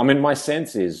 definitely. I mean, my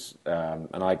sense is,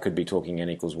 and I could be talking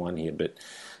N=1 here, but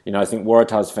I think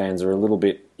Waratahs fans are a little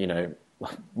bit,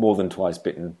 more than twice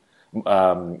bitten.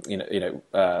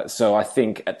 So I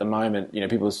think at the moment,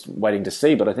 people are waiting to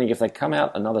see. But I think if they come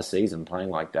out another season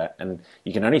playing like that, and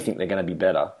you can only think they're going to be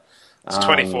better. It's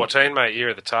 2014, mate, year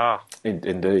of the tar.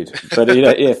 Indeed. But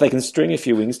if they can string a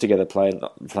few wings together playing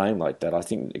like that, I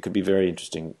think it could be very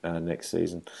interesting next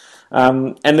season.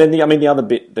 And then the other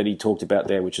bit that he talked about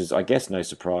there, which is, I guess, no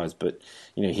surprise, but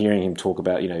hearing him talk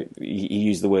about, he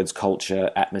used the words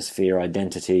culture, atmosphere,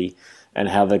 identity, and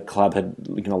how the club had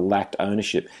lacked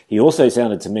ownership. He also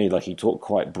sounded to me like he talked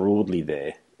quite broadly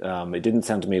there. It didn't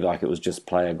sound to me like it was just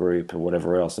player group or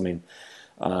whatever else. I mean,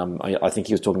 I think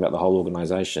he was talking about the whole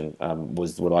organisation,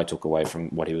 was what I took away from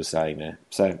what he was saying there.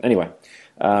 So anyway,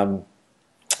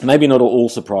 maybe not all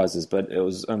surprises, but it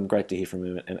was great to hear from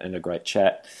him and a great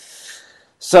chat.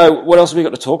 So what else have we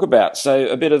got to talk about? So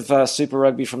a bit of Super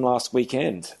Rugby from last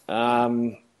weekend.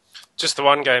 Just the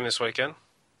one game this weekend.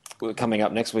 We're coming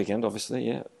up next weekend, obviously,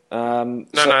 yeah. We're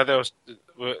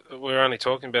only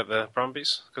talking about the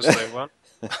Brumbies because they won.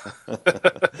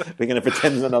 We're going to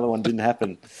pretend another one didn't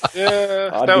happen. Yeah,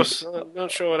 I'm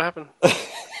not sure what happened.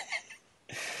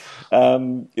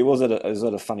 It was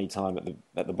at a funny time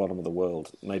at the bottom of the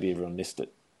world. Maybe everyone missed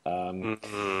it.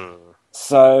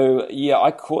 So yeah,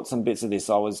 I caught some bits of this.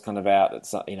 I was kind of out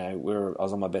at I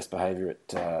was on my best behaviour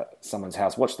at someone's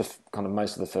house. Watched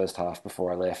most of the first half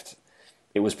before I left.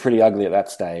 It was pretty ugly at that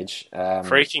stage.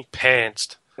 Freaking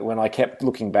pantsed. When I kept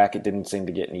looking back, it didn't seem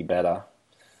to get any better.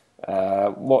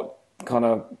 What kind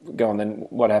of go on then?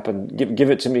 What happened?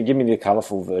 Give it to me. Give me the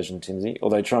colourful version, Timsy.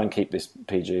 Although try and keep this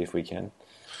PG if we can.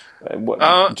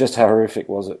 Just how horrific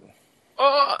was it?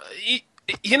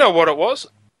 You know what it was?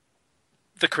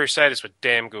 The Crusaders were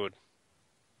damn good.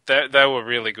 They were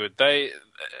really good. There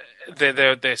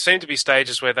seemed to be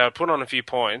stages where they would put on a few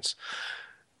points,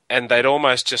 and they'd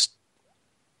almost just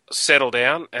settle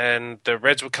down, and the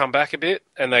Reds would come back a bit,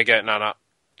 and they go no,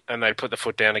 and they put the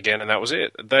foot down again, and that was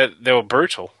it. They were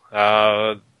brutal.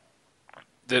 There's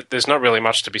not really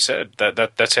much to be said.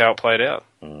 That's how it played out.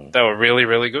 They were really,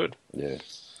 really good. Yeah,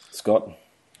 Scott.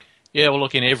 Yeah, well,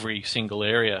 look, in every single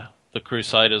area, the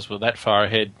Crusaders were that far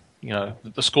ahead. The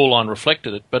scoreline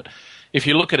reflected it. But if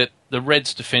you look at it, the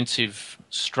Reds' defensive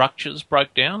structures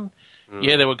broke down.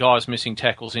 Yeah, there were guys missing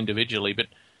tackles individually, but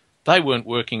they weren't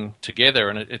working together.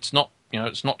 And it's not,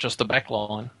 it's not just the back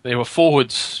line. There were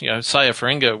forwards. Saya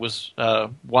Ferenga was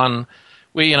one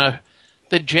where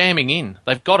they're jamming in.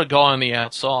 They've got a guy on the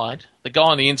outside, the guy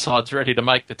on the inside's ready to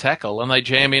make the tackle, and they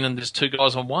jam in, and there's two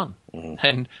guys on one.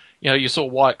 And you saw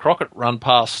Wyatt Crockett run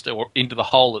past or into the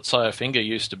hole that Saya Finger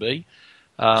used to be.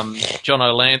 John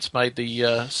O'Lance made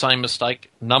the same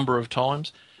mistake a number of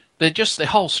times. Their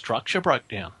whole structure broke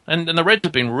down, and the Reds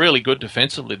have been really good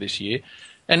defensively this year.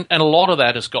 And a lot of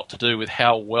that has got to do with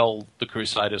how well the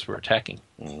Crusaders were attacking.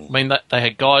 I mean, they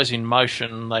had guys in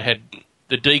motion. They had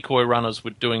the decoy runners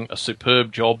were doing a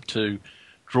superb job to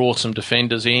draw some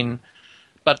defenders in.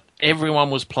 But everyone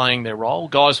was playing their role.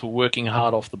 Guys were working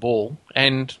hard off the ball.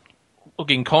 And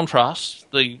look, in contrast,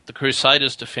 the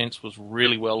Crusaders' defence was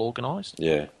really well organised.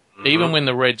 Yeah. Even when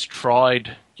the Reds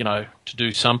tried, to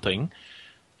do something,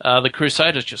 the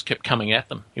Crusaders just kept coming at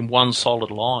them in one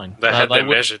solid line. They had their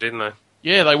measure, didn't they?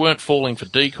 Yeah, they weren't falling for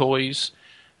decoys.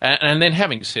 And then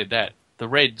having said that, the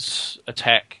Reds'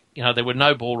 attack, there were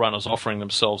no ball runners offering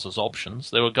themselves as options.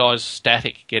 There were guys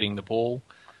static getting the ball.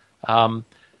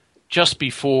 Just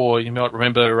before, you might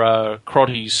remember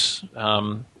Crotty's,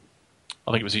 I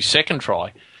think it was his second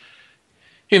try.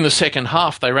 In the second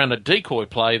half, they ran a decoy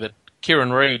play that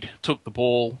Kieran Reid took the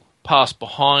ball, passed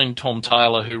behind Tom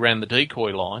Taylor, who ran the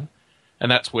decoy line,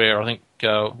 and that's where I think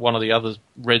one of the other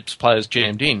Reds players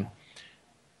jammed in.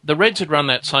 The Reds had run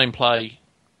that same play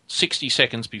 60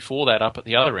 seconds before that up at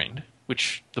the other end,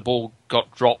 which the ball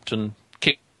got dropped and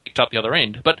kicked up the other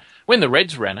end. But when the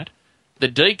Reds ran it, the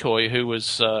decoy, who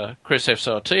was Chris F.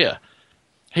 Sautia,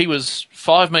 he was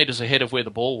 5 metres ahead of where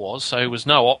the ball was, so it was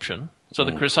no option. So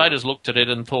the Crusaders looked at it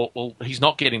and thought, well, he's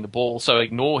not getting the ball, so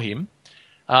ignore him.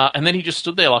 And then he just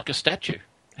stood there like a statue.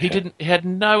 He had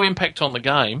no impact on the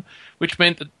game, which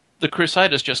meant that the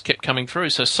Crusaders just kept coming through.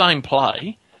 So same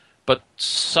play, but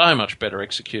so much better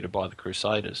executed by the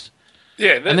Crusaders.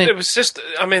 Yeah, it was just,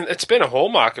 it's been a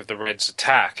hallmark of the Reds'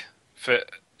 attack,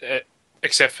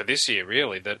 except for this year,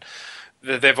 really, that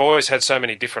they've always had so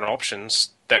many different options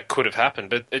that could have happened,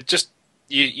 but it just,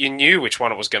 you knew which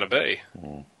one it was going to be.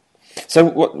 So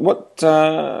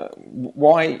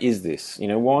why is this?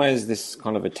 Why is this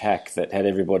kind of attack that had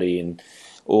everybody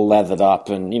all lathered up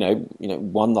and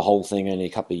won the whole thing only a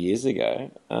couple of years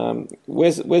ago?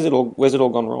 Where's it all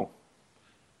gone wrong?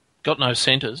 Got no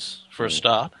centres for a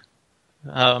start.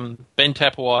 Ben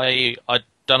Tapuai, I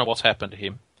don't know what's happened to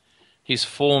him. His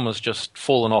form has just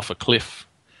fallen off a cliff.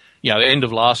 The end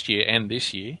of last year and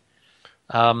this year.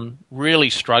 Really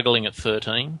struggling at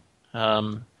 13.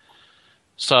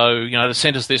 So, the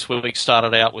centres this week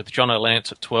started out with John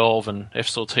O'Lance at 12 and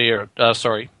Tapuai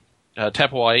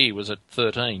was at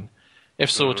 13. F.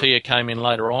 Sortia came in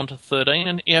later on to 13,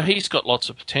 and he's got lots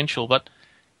of potential, but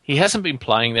he hasn't been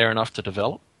playing there enough to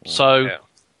develop. So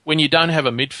when you don't have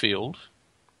a midfield,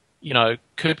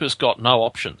 Cooper's got no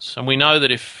options. And we know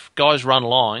that if guys run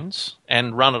lines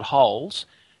and run at holes,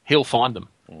 he'll find them.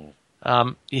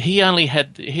 He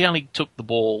only took the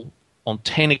ball on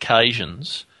 10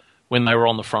 occasions when they were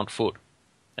on the front foot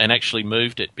and actually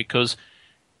moved it, because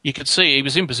you could see he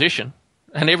was in position,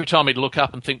 and every time he'd look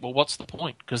up and think, well, what's the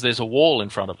point? Because there's a wall in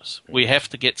front of us. We have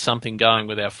to get something going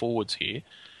with our forwards here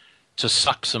to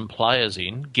suck some players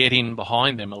in, get in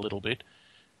behind them a little bit,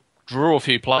 draw a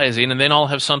few players in, and then I'll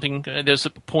have something. There's a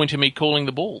point in me calling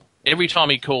the ball. Every time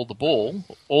he called the ball,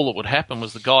 all that would happen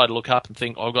was the guy would look up and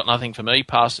think, I've got nothing for me,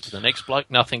 pass it to the next bloke,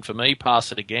 nothing for me,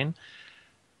 pass it again.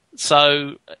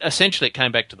 So essentially it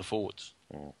came back to the forwards.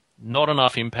 Not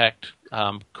enough impact,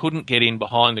 couldn't get in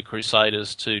behind the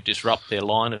Crusaders to disrupt their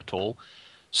line at all.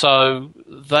 So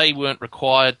they weren't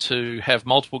required to have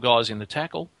multiple guys in the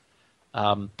tackle.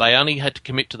 They only had to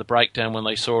commit to the breakdown when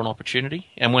they saw an opportunity,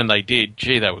 and when they did,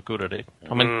 they were good at it.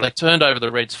 They turned over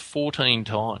the Reds 14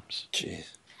 times.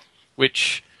 Jeez.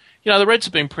 Which, the Reds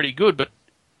have been pretty good, but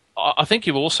I think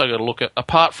you've also got to look at,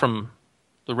 apart from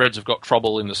the Reds have got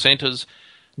trouble in the centres,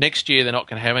 next year they're not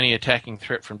going to have any attacking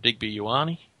threat from Digby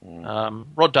Ioane.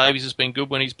 Rod Davies has been good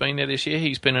when he's been there this year.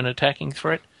 He's been an attacking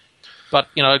threat. But,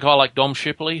 a guy like Dom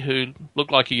Shipley, who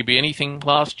looked like he could be anything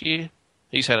last year,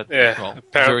 he's had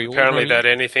apparently that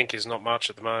anything is not much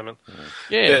at the moment.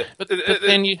 But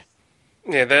then you...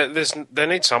 Yeah, they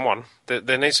need someone.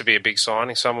 There needs to be a big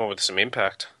signing, someone with some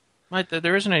impact. Mate,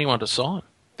 there isn't anyone to sign.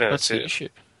 That's the issue.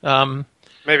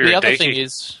 Maybe the other thing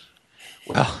is...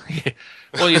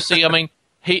 Well, you see,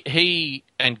 he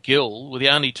and Gill were the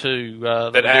only two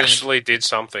that actually did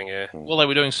something. Yeah. Well, they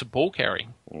were doing some ball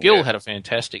carrying. Gill had a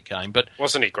fantastic game, but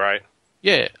wasn't he great?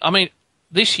 Yeah,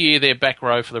 this year their back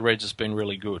row for the Reds has been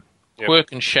really good. Yep.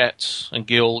 Quirk and Schatz and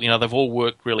Gill, they've all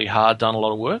worked really hard, done a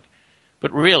lot of work,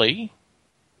 but really,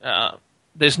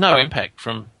 there's no impact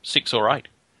from 6 or 8.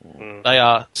 They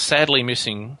are sadly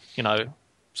missing,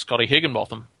 Scotty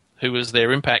Higginbotham, who was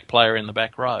their impact player in the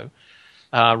back row.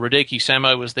 Radeki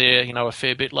Samo was there, a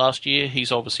fair bit last year.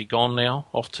 He's obviously gone now,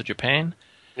 off to Japan.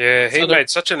 Yeah, he made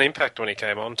such an impact when he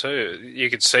came on too. You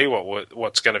could see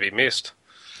what's going to be missed.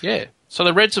 Yeah, so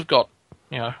the Reds have got,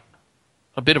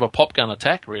 a bit of a pop gun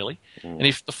attack, really. And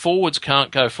if the forwards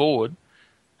can't go forward,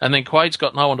 and then Quade's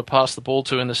got no one to pass the ball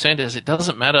to in the centres, it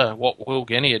doesn't matter what Will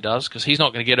Genia does, because he's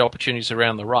not going to get opportunities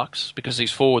around the rucks, because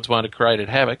these forwards won't have created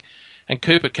havoc. And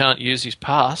Cooper can't use his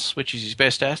pass, which is his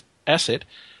best asset,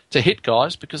 to hit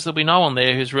guys, because there'll be no one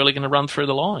there who's really going to run through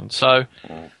the line. So,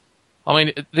 I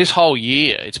mean, this whole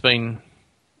year, it's been,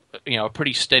 a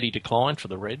pretty steady decline for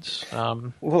the Reds.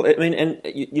 Well, I mean, and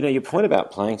your point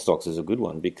about playing stocks is a good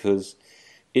one, because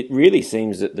it really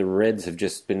seems that the Reds have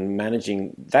just been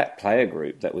managing that player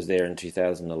group that was there in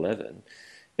 2011.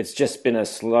 It's just been a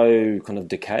slow kind of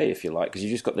decay, if you like, because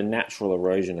you've just got the natural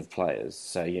erosion of players.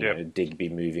 So, Digby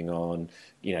moving on,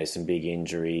 some big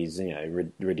injuries,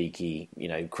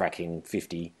 Radicki, cracking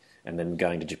 50 and then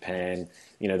going to Japan,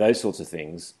 those sorts of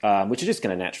things, which are just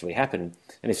going to naturally happen.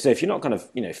 And if you're not kind of,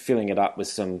 filling it up with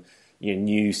some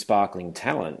new sparkling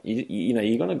talent,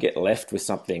 you're going to get left with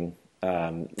something,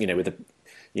 with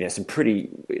some pretty,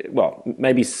 well,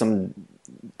 maybe some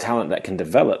talent that can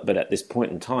develop, but at this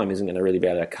point in time isn't going to really be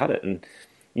able to cut it. And,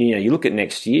 you look at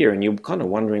next year and you're kind of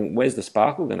wondering, where's the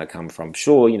sparkle going to come from?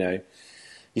 Sure,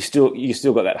 you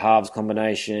still got that halves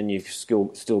combination. You've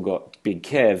still got Big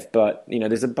Kev, but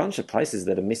there's a bunch of places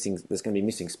that are missing. There's going to be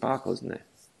missing sparkle, isn't there?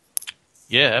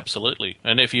 Yeah, absolutely.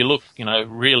 And if you look,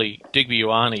 really, Digby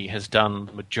Ioane has done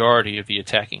the majority of the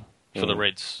attacking for the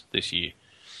Reds this year.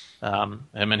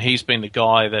 I mean, he's been the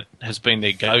guy that has been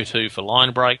their go-to for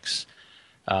line breaks.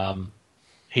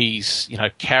 He's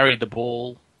carried the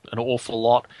ball an awful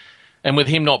lot, and with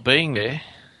him not being there,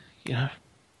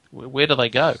 where do they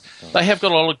go? They have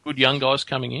got a lot of good young guys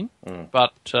coming in,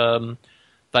 but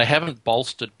they haven't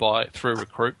bolstered through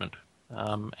recruitment.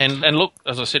 And look,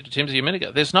 as I said to Timsy a minute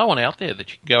ago, there's no one out there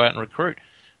that you can go out and recruit. I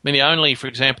mean, the only, for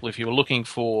example, if you were looking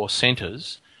for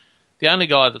centres, the only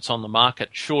guy that's on the market,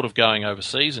 short of going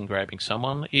overseas and grabbing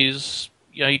someone, is,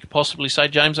 you could possibly say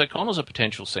James O'Connor's a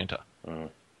potential centre.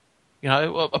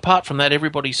 Apart from that,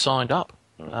 everybody's signed up.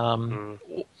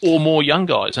 Or more young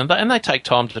guys, and they take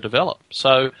time to develop.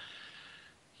 So,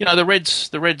 the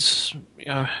Reds,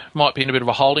 might be in a bit of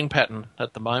a holding pattern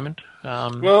at the moment.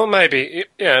 Well, maybe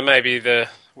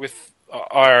with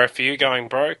IRFU going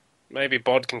broke, maybe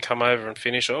Bod can come over and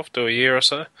finish off, do a year or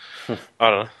so.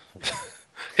 I don't know.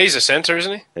 He's a centre,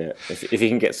 isn't he? Yeah, if he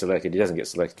can get selected. He doesn't get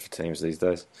selected for teams these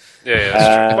days. Yeah,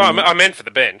 that's true. Well, I meant for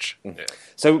the bench. Yeah.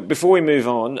 So before we move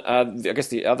on, I guess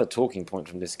the other talking point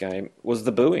from this game was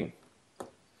the booing.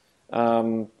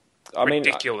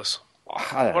 Ridiculous.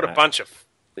 I don't what know. A bunch of...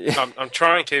 I'm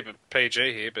trying to keep it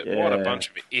PG here, but what a bunch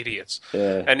of idiots.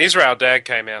 Yeah. And Israel Dag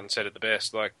came out and said it the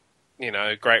best,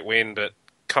 great win, but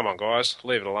come on, guys,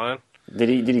 leave it alone. Did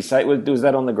he say, was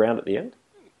that on the ground at the end?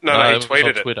 No, he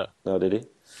tweeted on Twitter. No, did he?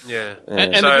 Yeah.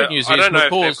 And So the good news is I don't know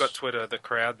if McCall's, they've got Twitter, the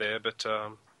crowd there, but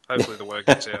hopefully the word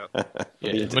gets out.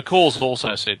 McCall's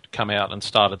also come out and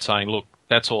started saying, look,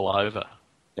 that's all over.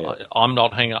 Yeah. I'm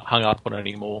not hung up on it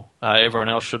anymore. Everyone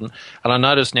else shouldn't. And I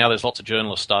notice now there's lots of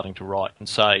journalists starting to write and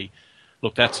say,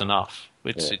 look, that's enough.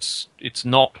 It's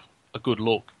not a good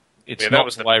look. It's that not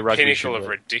was the the way rugby pinnacle should of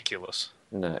work. ridiculous.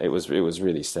 No, it was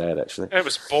really sad, actually. It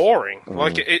was boring.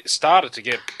 Like, it started to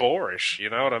get boorish, you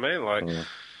know what I mean? Like,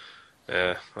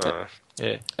 yeah. I don't know.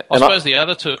 Yeah. I suppose the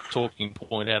other talking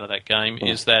point out of that game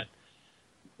is that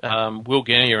Will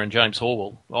Genia and James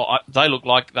Horwell, they looked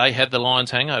like they had the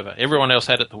Lions hangover. Everyone else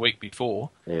had it the week before.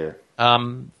 Yeah.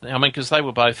 Because they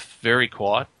were both very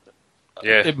quiet.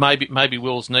 Yeah. It maybe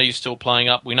Will's knee's still playing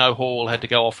up. We know Horwell had to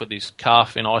go off with his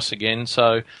calf in ice again,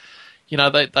 so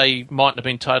they mightn't have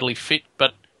been totally fit,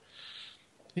 but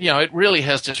it really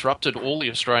has disrupted all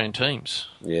the Australian teams.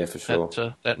 Yeah, for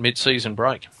sure. That mid-season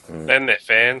break. And their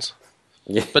fans.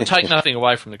 Yeah. But take nothing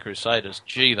away from the Crusaders.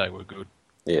 Gee, they were good.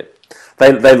 Yeah.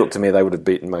 They looked to me, they would have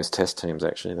beaten most test teams,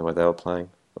 actually, the way they were playing.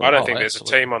 I don't think there's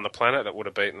absolutely. a team on the planet that would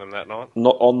have beaten them that night.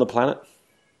 Not on the planet?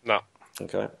 No.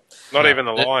 Okay. Not even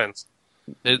the Lions.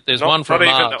 There's one from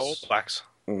not Mars. even the All Blacks.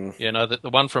 The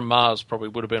one from Mars probably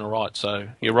would have been all right. So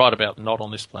you're right about not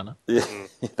on this planet. Yeah,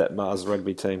 that Mars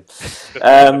rugby team.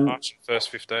 March first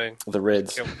 15. The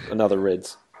Reds. Another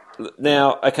Reds.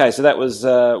 Now, okay, so that was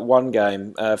one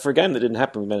game. For a game that didn't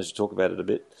happen, we managed to talk about it a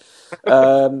bit.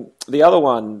 The other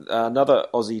one, another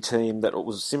Aussie team that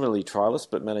was similarly trialist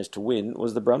but managed to win,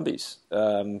 was the Brumbies,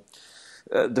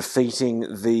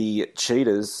 defeating the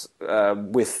Cheetahs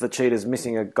with the Cheetahs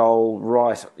missing a goal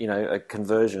a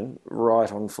conversion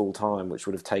right on full time, which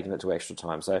would have taken it to extra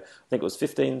time. So I think it was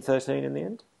 15-13 in the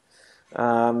end.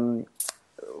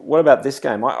 What about this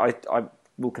game? I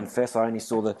will confess I only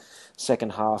saw the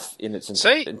second half in its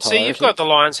entirety. See, you've got the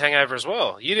Lions hangover as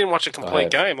well. You didn't watch a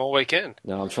complete game all weekend.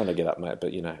 No, I'm trying to get up, mate,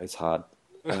 but it's hard.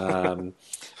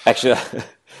 Actually,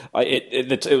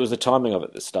 it was the timing of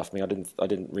it that stuffed me. I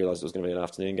didn't realise it was going to be an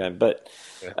afternoon game, but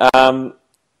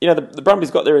the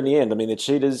Brumbies got there in the end. I mean, the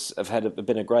Cheetahs have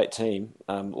been a great team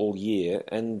all year,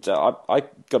 and I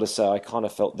got to say I kind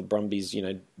of felt the Brumbies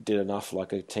did enough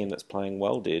like a team that's playing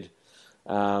well did.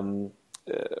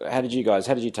 How did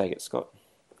you take it, Scott?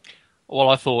 Well,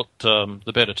 I thought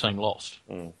the better team lost.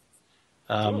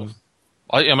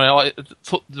 I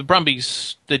thought the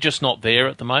Brumbies, they're just not there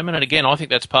at the moment. And again, I think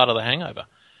that's part of the hangover.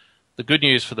 The good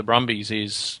news for the Brumbies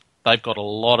is they've got a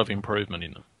lot of improvement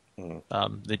in them.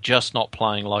 They're just not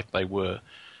playing like they were.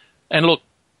 And look,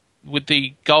 with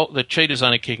the Cheetahs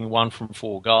only kicking 1 from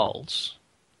 4 goals,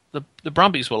 the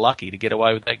Brumbies were lucky to get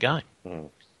away with that game.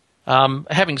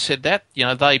 Having said that,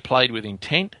 they played with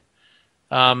intent.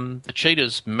 The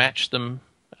Cheetahs matched them.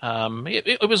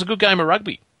 It was a good game of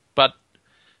rugby, but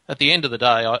at the end of the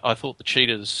day, I thought the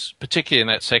Cheetahs, particularly in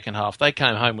that second half, they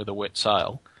came home with a wet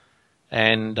sail.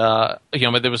 And there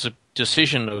was a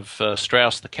decision of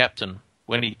Strauss, the captain,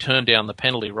 when he turned down the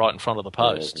penalty right in front of the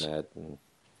post.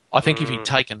 I think if he'd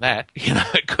taken that,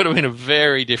 it could have been a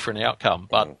very different outcome.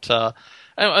 But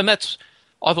and that's.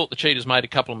 I thought the Cheetahs made a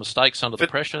couple of mistakes under the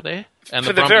pressure there. And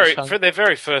for their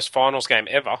very first finals game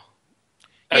ever.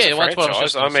 As a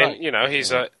franchise,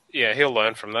 he'll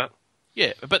learn from that.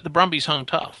 Yeah, but the Brumbies hung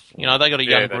tough. They got a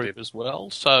young group as well.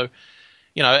 So,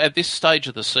 at this stage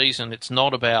of the season, it's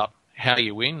not about how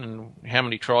you win and how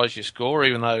many tries you score,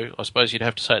 even though I suppose you'd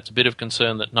have to say it's a bit of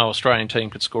concern that no Australian team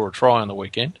could score a try on the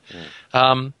weekend.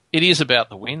 It is about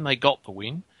the win. They got the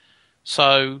win.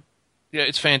 So,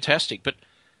 it's fantastic. But,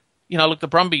 look, the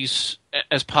Brumbies,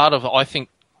 as part of, I think,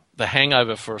 the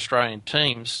hangover for Australian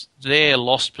teams, their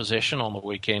lost possession on the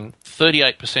weekend,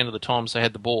 38% of the times they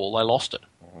had the ball, they lost it.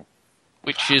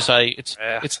 Which is it's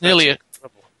nearly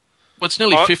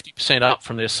 50% up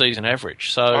from their season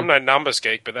average. So I'm no numbers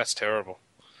geek, but that's terrible.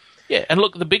 Yeah, and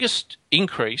look, the biggest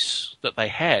increase that they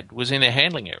had was in their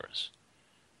handling errors.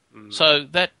 So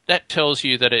that tells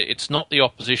you that it's not the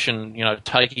opposition,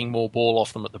 taking more ball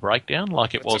off them at the breakdown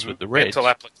like it was with the Reds. Mental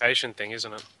application thing,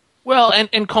 isn't it? Well,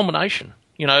 and combination.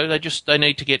 They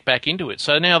need to get back into it.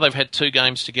 So now they've had 2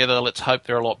 games together. Let's hope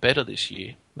they're a lot better this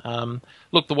year.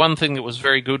 Look, the one thing that was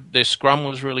very good, their scrum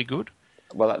was really good.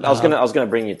 Well, I was going to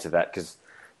bring you to that because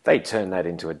they turned that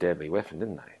into a deadly weapon,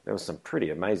 didn't they? There was some pretty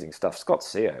amazing stuff. Scott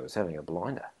Seo was having a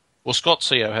blinder. Well, Scott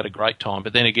Seo had a great time,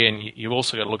 but then again, you've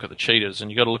also got to look at the Cheetahs,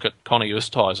 and you've got to look at Connie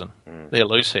Oosthuizen, their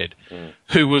loosehead,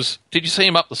 who was... Did you see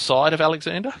him up the side of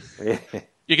Alexander? Yeah.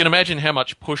 You can imagine how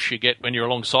much push you get when you're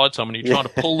alongside someone, you're trying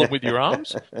to pull them with your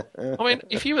arms. I mean,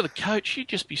 if you were the coach, you'd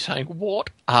just be saying, what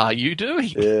are you doing?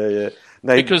 Yeah.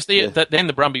 Because then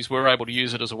the Brumbies were able to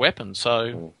use it as a weapon,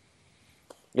 so...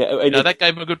 that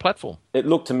gave them a good platform. It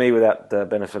looked to me, without the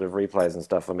benefit of replays and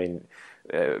stuff, I mean,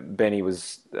 Benny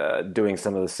was doing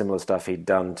some of the similar stuff he'd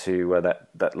done to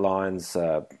that Lions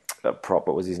prop,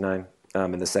 what was his name,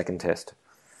 in the second test.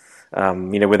 Where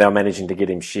they were managing to get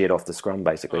him sheared off the scrum,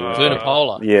 basically.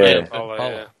 Vernapola. Yeah.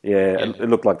 It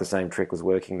looked like the same trick was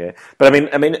working there. But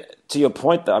I mean, to your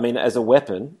point, though, as a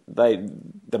weapon,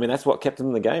 that's what kept them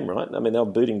in the game, right? I mean, they were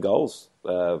booting goals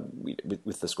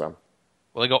with the scrum.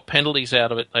 Well, they got penalties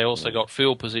out of it. They also got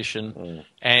field position,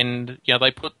 and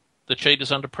they put the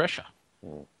Cheetahs under pressure.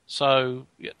 So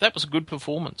that was a good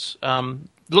performance.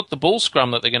 Look, the ball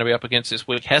scrum that they're going to be up against this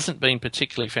week hasn't been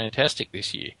particularly fantastic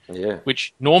this year. Yeah.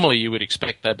 Which normally you would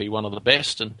expect they'd be one of the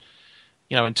best, and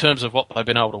in terms of what they've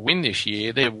been able to win this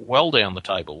year, they're well down the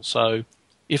table. So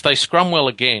if they scrum well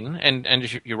again,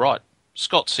 and you're right,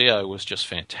 Scott Seo was just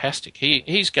fantastic.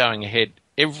 He's going ahead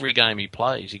every game he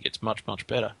plays. He gets much, much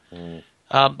better.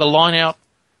 The line out,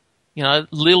 a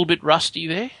little bit rusty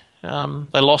there.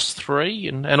 They lost 3,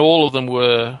 and all of them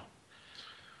were,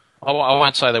 I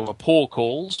won't say they were poor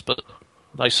calls, but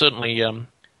they certainly,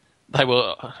 they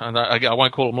were, I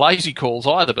won't call them lazy calls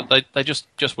either, but they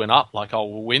just went up like, oh,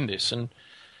 we'll win this. And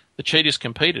the Cheetahs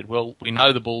competed. Well, we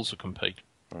know the Bulls will compete.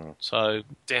 So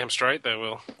damn straight they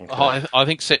will. Okay. I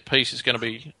think set piece is going to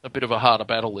be a bit of a harder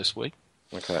battle this week.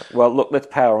 Okay. Well, look, let's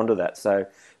power onto that. So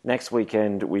next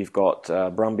weekend we've got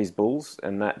Brumbies Bulls,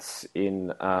 and that's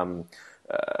in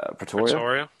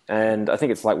Pretoria. And I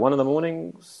think it's like 1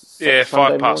 in. Yeah,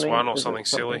 Sunday 1:05 morning, or something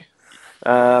silly.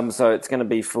 So it's going to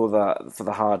be for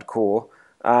the hardcore.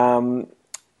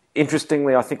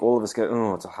 Interestingly, I think all of us go,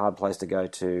 oh, it's a hard place to go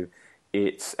to.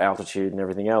 It's altitude and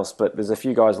everything else. But there's a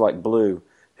few guys like Blue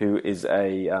who is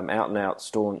a out-and-out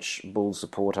staunch Bulls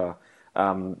supporter,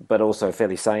 but also a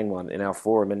fairly sane one in our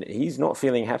forum, and he's not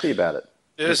feeling happy about it.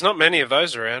 There's not many of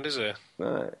those around, is there?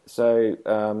 No.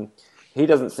 So he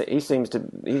doesn't.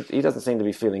 He doesn't seem to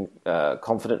be feeling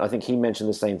confident. I think he mentioned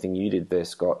the same thing you did there,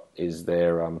 Scott. Is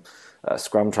their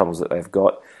scrum troubles that they've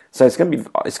got. So it's going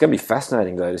to be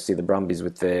fascinating though to see the Brumbies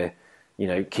with their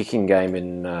kicking game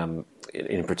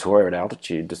in Pretoria at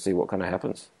altitude to see what kind of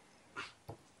happens.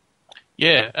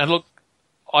 Yeah, and look,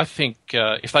 I think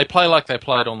if they play like they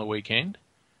played on the weekend,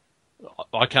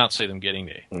 I can't see them getting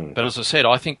there. But as I said,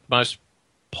 I think the most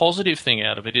positive thing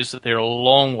out of it is that they're a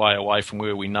long way away from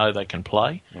where we know they can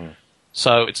play.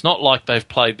 So it's not like they've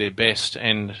played their best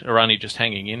and are only just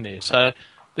hanging in there. So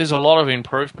there's a lot of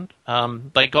improvement.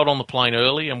 They got on the plane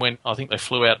early and I think they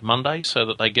flew out Monday so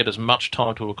that they get as much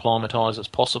time to acclimatise as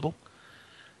possible.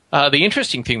 The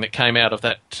interesting thing that came out of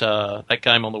that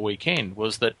game on the weekend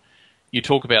was that you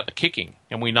talk about the kicking,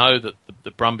 and we know that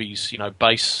the Brumbies,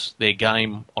 base their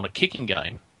game on a kicking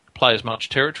game, play as much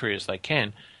territory as they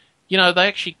can. They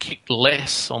actually kicked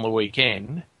less on the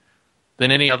weekend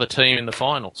than any other team in the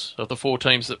finals of the 4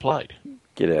 teams that played.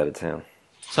 Get out of town.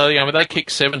 So, they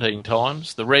kicked 17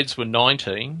 times. The Reds were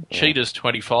 19, Cheetahs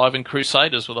 25, and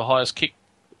Crusaders were the highest kick,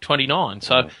 29.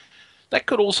 So that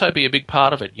could also be a big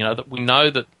part of it, that we know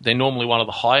that they're normally one of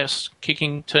the highest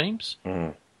kicking teams.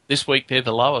 This week they're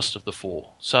the lowest of the 4.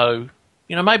 So,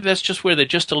 maybe that's just where they're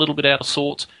just a little bit out of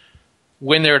sorts.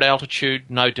 When they're at altitude,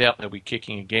 no doubt they'll be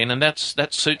kicking again, and that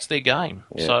suits their game.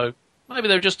 Yeah. So maybe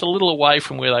they're just a little away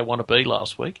from where they want to be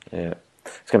last week. Yeah.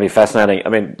 It's going to be fascinating. I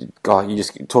mean, God, you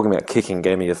just talking about kicking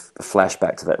gave me a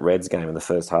flashback to that Reds game in the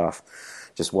first half.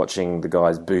 Just watching the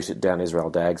guys boot it down Israel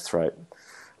Dagg's throat.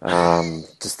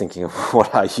 Just thinking of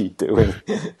what are you doing?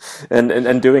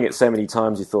 and doing it so many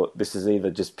times you thought this is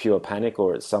either just pure panic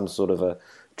or it's some sort of a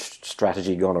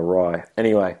strategy gone awry.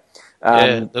 Anyway.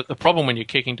 The problem when you're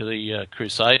kicking to the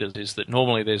Crusaders is that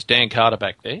normally there's Dan Carter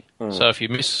back there. So if you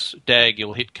miss Dag,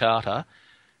 you'll hit Carter.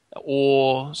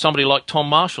 Or somebody like Tom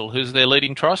Marshall, who's their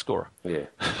leading try scorer. Yeah.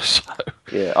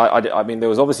 I mean, there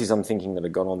was obviously some thinking that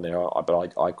had gone on there,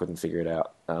 but I couldn't figure it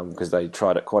out because they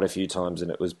tried it quite a few times and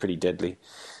it was pretty deadly.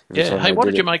 Hey, what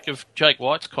did you make of Jake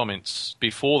White's comments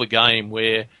before the game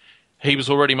where he was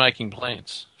already making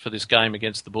plans for this game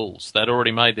against the Bulls? They'd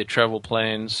already made their travel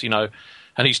plans,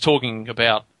 and he's talking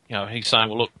about, he's saying,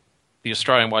 well, look, the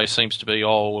Australian way seems to be,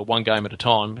 one game at a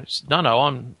time.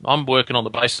 No, I'm working on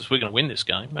the basis we're going to win this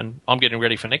game, and I'm getting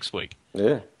ready for next week.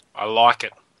 Yeah. I like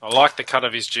it. I like the cut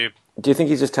of his jib. Do you think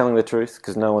he's just telling the truth?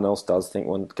 Because no one else does think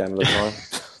one game at a time.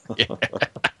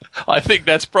 I think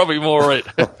that's probably more it.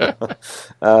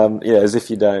 As if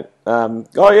you don't.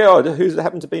 Who's it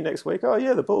happened to be next week? Oh,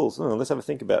 yeah, the Bulls. Oh, let's have a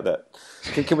think about that.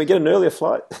 Can we get an earlier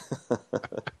flight?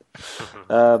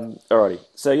 Alrighty.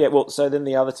 So then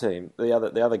the other team, the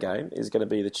other game is going to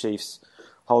be the Chiefs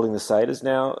holding the Satyrs.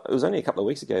 Now, it was only a couple of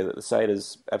weeks ago that the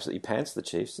Satyrs absolutely pantsed the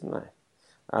Chiefs, didn't they?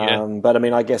 But I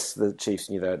mean, I guess the Chiefs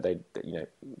knew that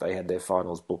they had their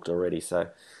finals booked already, so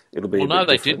it'll be. Well, no,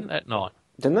 they didn't that night.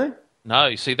 Didn't they? No,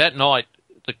 you see, that night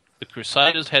the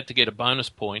Crusaders had to get a bonus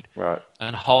point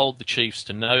and hold the Chiefs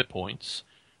to no points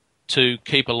to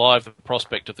keep alive the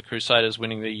prospect of the Crusaders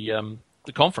winning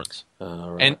the conference.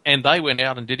 Right. And they went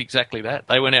out and did exactly that.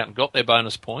 They went out and got their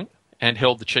bonus point and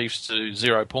held the Chiefs to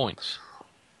 0 points.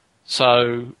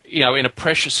 So, in a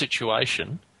pressure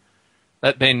situation,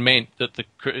 that then meant that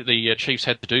the Chiefs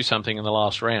had to do something in the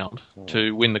last round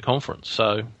to win the conference.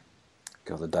 So,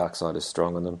 God, the dark side is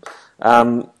strong on them.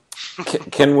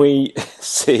 Can we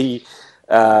see?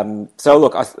 So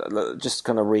look, just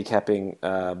kind of recapping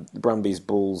Brumbies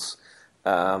Bulls.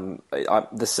 What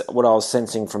I was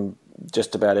sensing from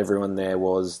just about everyone there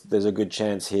was there's a good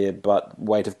chance here, but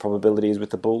weight of probability is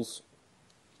with the Bulls.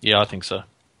 Yeah, I think so.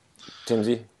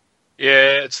 Timsy?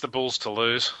 Yeah, it's the Bulls to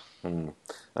lose.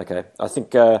 Okay, I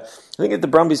think if the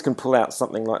Brumbies can pull out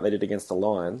something like they did against the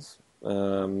Lions,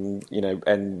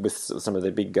 and with some of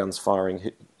their big guns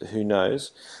firing, who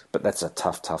knows? But that's a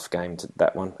tough game,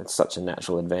 that one. It's such a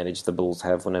natural advantage the Bulls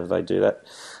have whenever they do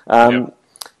that.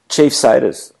 Chief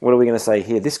Satyrs, what are we going to say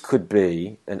here? This could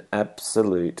be an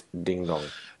absolute ding-dong.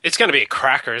 It's going to be a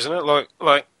cracker, isn't it?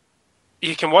 Like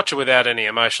you can watch it without any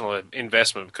emotional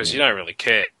investment because you don't really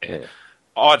care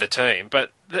either team.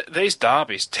 But these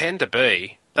derbies tend to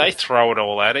be, they throw it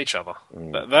all at each other.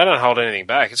 They don't hold anything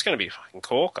back. It's going to be a fucking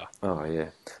corker. Oh, yeah.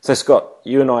 So, Scott,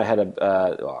 you and I had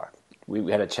we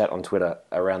had a chat on Twitter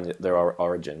around their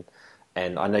Origin,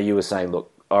 and I know you were saying, look,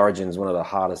 Origin's one of the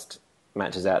hardest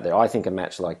matches out there. I think a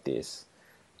match like this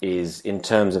is, in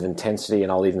terms of intensity, and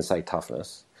I'll even say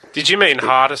toughness, Did you mean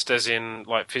hardest as in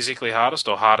like physically hardest,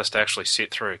 or hardest to actually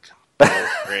sit through?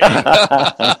 Boring.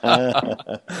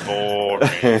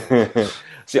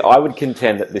 See, I would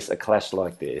contend that a clash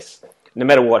like this, no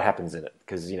matter what happens in it,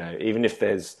 because even if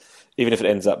it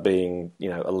ends up being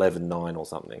 11-9 or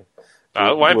something,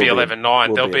 No, it won't be will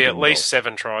 11-9. There'll a be at ding least dong.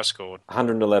 7 tries scored.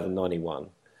 111-91.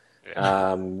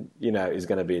 Yeah. Is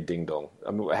going to be a ding dong.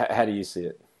 I mean, how do you see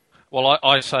it? Well,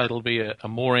 I say it'll be a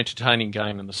more entertaining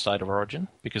game than the State of Origin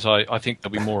because I think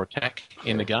there'll be more attack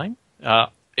in the game. I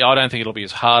don't think it'll be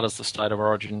as hard as the State of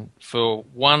Origin for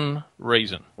one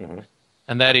reason,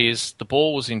 and that is the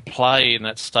ball was in play in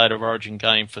that State of Origin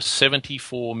game for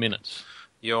 74 minutes.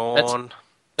 Yawn.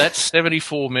 That's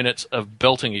 74 minutes of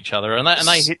belting each other, and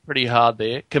they hit pretty hard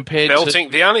there compared Belting.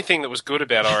 to... The only thing that was good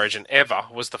about Origin ever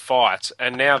was the fights,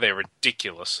 and now they're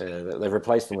ridiculous. They've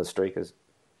replaced them with streakers.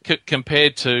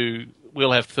 Compared to,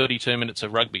 we'll have 32 minutes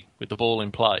of rugby with the ball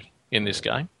in play in this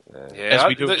game.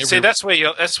 Yeah, that's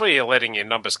where you're letting your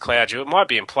numbers cloud you. It might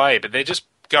be in play, but they're just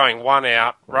going one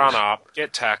out, run up,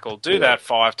 get tackled, do that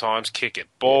 5 times, kick it.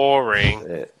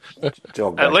 Boring.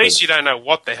 Jog At least backwards. you don't know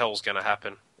what the hell's going to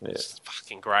happen. Yeah. It's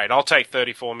fucking great. I'll take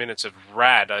 34 minutes of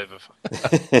rad over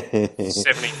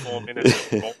 74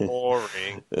 minutes of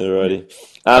boring. Alrighty.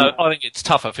 I think it's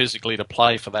tougher physically to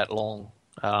play for that long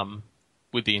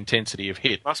with the intensity of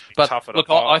hit. Must be But tougher look,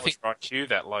 to I think IQ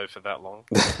that low for that long.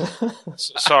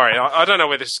 Sorry, I don't know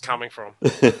where this is coming from.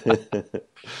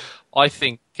 I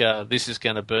think this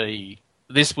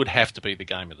would have to be the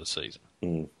game of the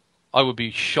season. I would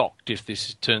be shocked if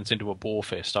this turns into a bore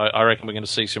fest. I reckon we're going to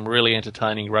see some really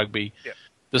entertaining rugby. Yep.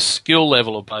 The skill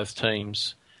level of both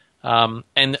teams, and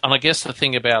I guess the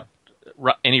thing about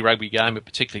any rugby game, but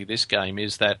particularly this game,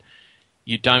 is that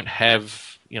you don't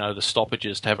have the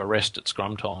stoppages to have a rest at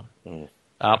scrum time.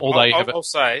 I'll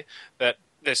say that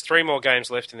there's 3 more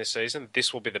games left in this season.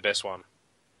 This will be the best one.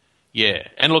 Yeah,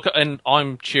 and look, and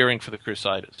I'm cheering for the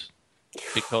Crusaders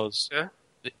because, Yeah.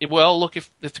 well, look,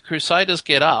 if the Crusaders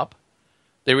get up,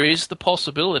 there is the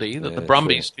possibility that the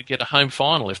Brumbies could get a home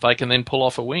final if they can then pull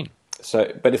off a win.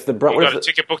 So, but if the You got a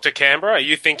ticket booked to Canberra? Are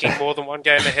you thinking more than one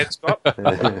game ahead, Scott?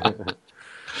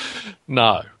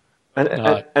 No.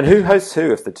 And who hosts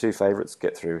who if the 2 favourites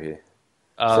get through here?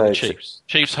 The Chiefs.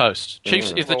 Chiefs host.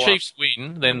 Chiefs. If the Well, Chiefs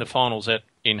win, then the final's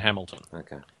in Hamilton.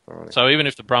 Okay, alright. So even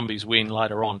if the Brumbies win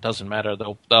later on, doesn't matter.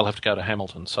 They'll have to go to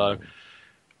Hamilton. So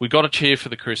we've got to cheer for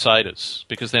the Crusaders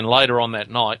because then later on that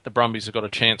night, the Brumbies have got a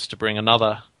chance to bring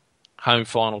another home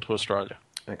final to Australia.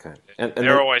 Okay. And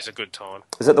They're always a good time.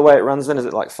 is that the way it runs then? Is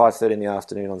it like 5:30 in the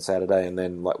afternoon on Saturday and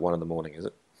then like 1 in the morning, is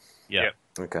it? Yeah. Yep.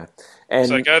 Okay. And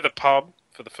So go to the pub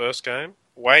for the first game.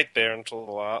 Wait there until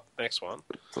the next one.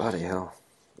 bloody hell.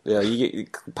 Yeah,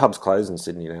 pubs close in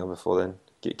Sydney now before then.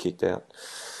 Get kicked out.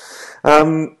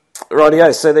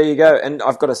 Rightio, so there you go. And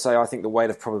I've got to say, I think the weight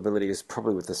of probability is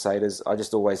probably with the Satyrs. I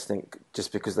just always think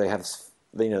just because they have,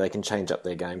 they can change up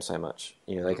their game so much.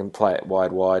 They can play it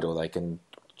wide, or they can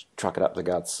truck it up the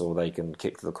guts, or they can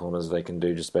kick to the corners. They can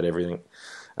do just about everything.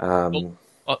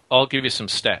 I'll give you some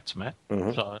stats, Matt.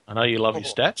 So I know you love your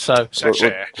stats. So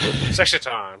Section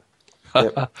time.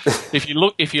 Yep. if you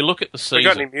look at the season, We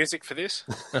got any music for this?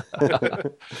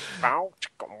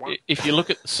 if you look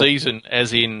at the season,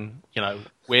 as in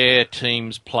where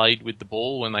teams played with the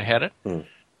ball when they had it,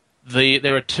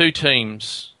 there are 2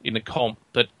 teams in the comp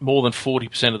that more than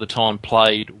 40% of the time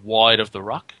played wide of the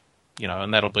ruck,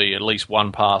 and that'll be at least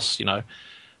one pass. The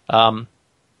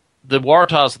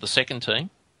Waratahs are the second team,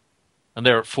 and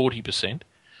they're at 40%.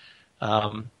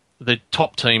 The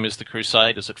top team is the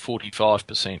Crusaders at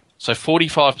 45%. So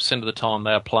 45% of the time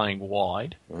they are playing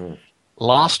wide.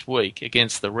 Last week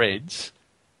against the Reds,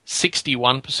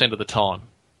 61% of the time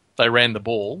they ran the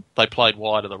ball, they played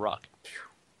wide of the ruck.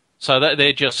 So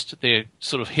they're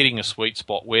sort of hitting a sweet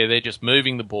spot where they're just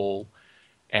moving the ball,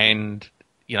 and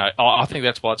I think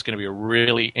that's why it's going to be a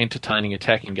really entertaining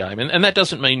attacking game. And that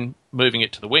doesn't mean moving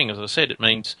it to the wing. As I said, it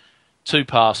means 2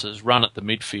 passes, run at the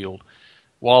midfield,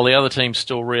 while the other team's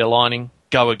still realigning,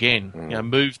 go again,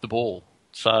 move the ball.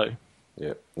 So,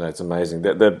 yeah, no, it's amazing.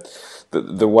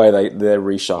 The way their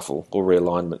reshuffle or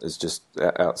realignment is just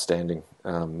outstanding.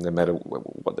 No matter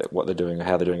what they're doing or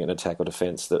how they're doing it in attack or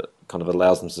defence, that kind of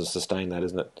allows them to sustain that,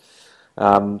 isn't it?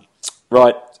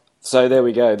 Right. So there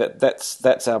we go.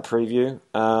 That's our preview.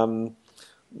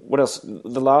 What else?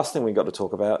 The last thing we got to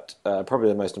talk about, probably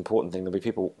the most important thing. There'll be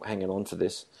people hanging on for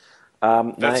this.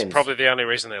 That's names. probably the only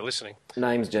reason they're listening.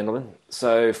 Names, gentlemen.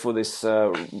 So for this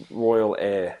Royal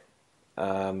Air,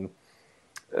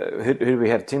 who do we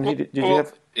have? Tim, did you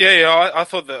have? I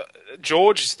thought that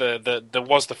George is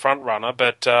was the front runner,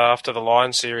 but after the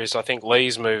Lions series, I think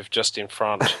Lee's moved just in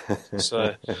front.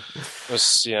 So I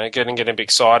was getting a bit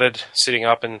excited, sitting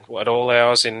up at all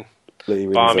hours in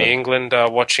balmy England,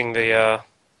 watching the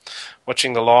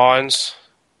Lions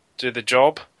do the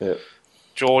job. Yeah.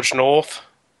 George North.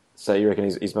 So you reckon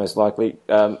he's most likely?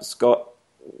 Scott,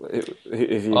 who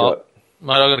have you got?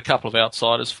 Mate, I've got a couple of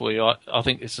outsiders for you. I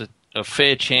think it's a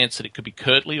fair chance that it could be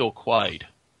Kirtley or Quaid.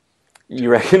 You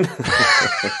reckon?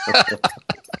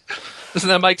 Doesn't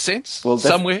that make sense? Well,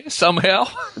 somewhere, somehow.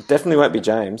 Definitely won't be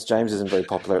James. James isn't very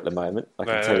popular at the moment. I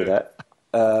can tell you that.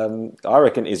 I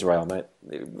reckon Israel, mate.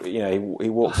 He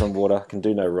walks on water, can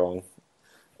do no wrong.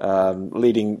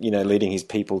 Leading his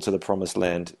people to the promised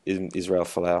land in Israel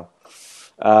Folau.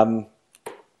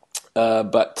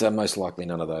 But most likely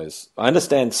none of those. I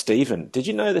understand Stephen. Did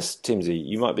you know this, Timsy?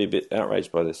 You might be a bit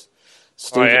outraged by this.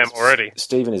 I am already.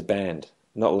 Stephen is banned.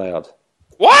 Not allowed.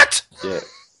 What? Yeah.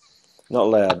 Not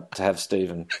allowed to have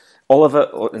Stephen. Oliver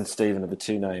and Stephen are the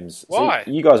two names. Why?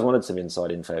 See, you guys wanted some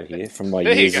inside info here from my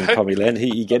years in Pommyland.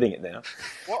 You're getting it now.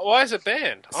 Why is it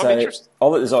banned? I'm interested.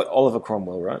 There's Oliver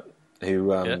Cromwell, right?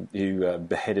 Who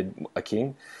beheaded a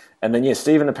king. And then,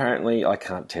 Stephen apparently, I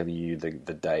can't tell you the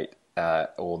date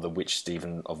or the which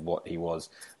Stephen of what he was,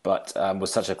 but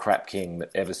was such a crap king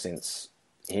that ever since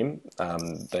him,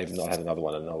 they've not had another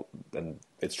one, and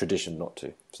it's tradition not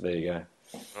to. So there you go.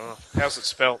 Oh, how's it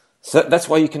spelled? So that's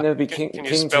why you can never be king. Can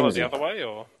you spell it the other way,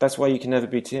 or that's why you can never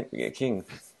be king.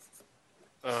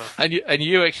 And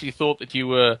you actually thought that you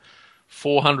were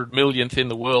 400 millionth in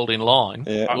the world in line.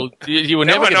 Yeah. Well, you were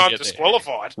never going to get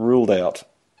disqualified. Ruled out.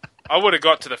 I would have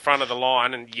got to the front of the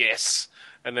line and yes,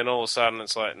 and then all of a sudden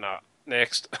it's like, no,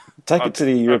 next. Take it to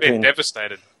the European. I've been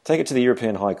devastated. Take it to the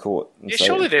European High Court. Yeah,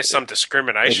 surely there's some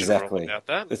discrimination exactly about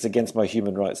that. It's against my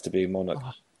human rights to be a monarch.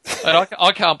 And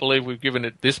I can't believe we've given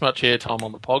it this much airtime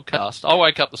on the podcast. I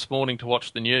woke up this morning to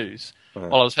watch the news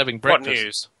while I was having breakfast. What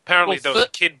news? Apparently there was a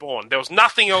kid born. There was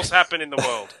nothing else happened in the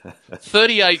world.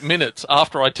 38 minutes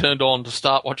after I turned on to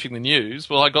start watching the news,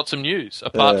 I got some news.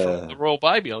 Apart from the royal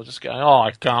baby, I was just going,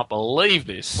 I can't believe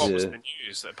this. What was the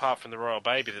news? Apart from the royal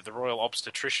baby, that the royal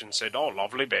obstetrician said, "Oh,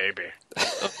 lovely baby,"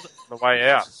 on the way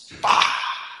out.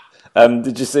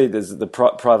 Did you see there's the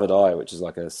Private Eye, which is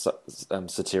like a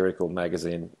satirical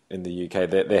magazine in the UK?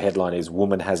 Their headline is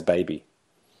 "Woman Has Baby."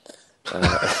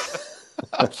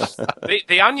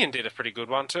 The Onion did a pretty good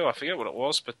one too. I forget what it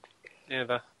was, but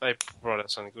yeah, they brought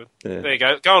out something good. Yeah. There you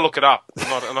go. Go and look it up.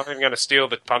 I'm not even going to steal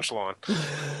the punchline.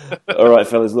 All right,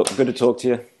 fellas. Look, good to talk to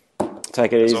you.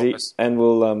 Take it easy, always. And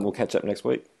we'll catch up next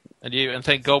week. And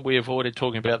thank God we avoided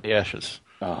talking about the Ashes.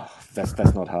 Oh, that's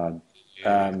not hard.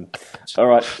 All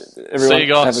right, everyone. See you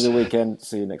guys. Have a good weekend.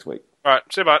 See you next week. All right,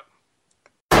 see you, mate.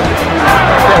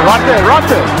 Yeah, right there, right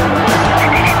there.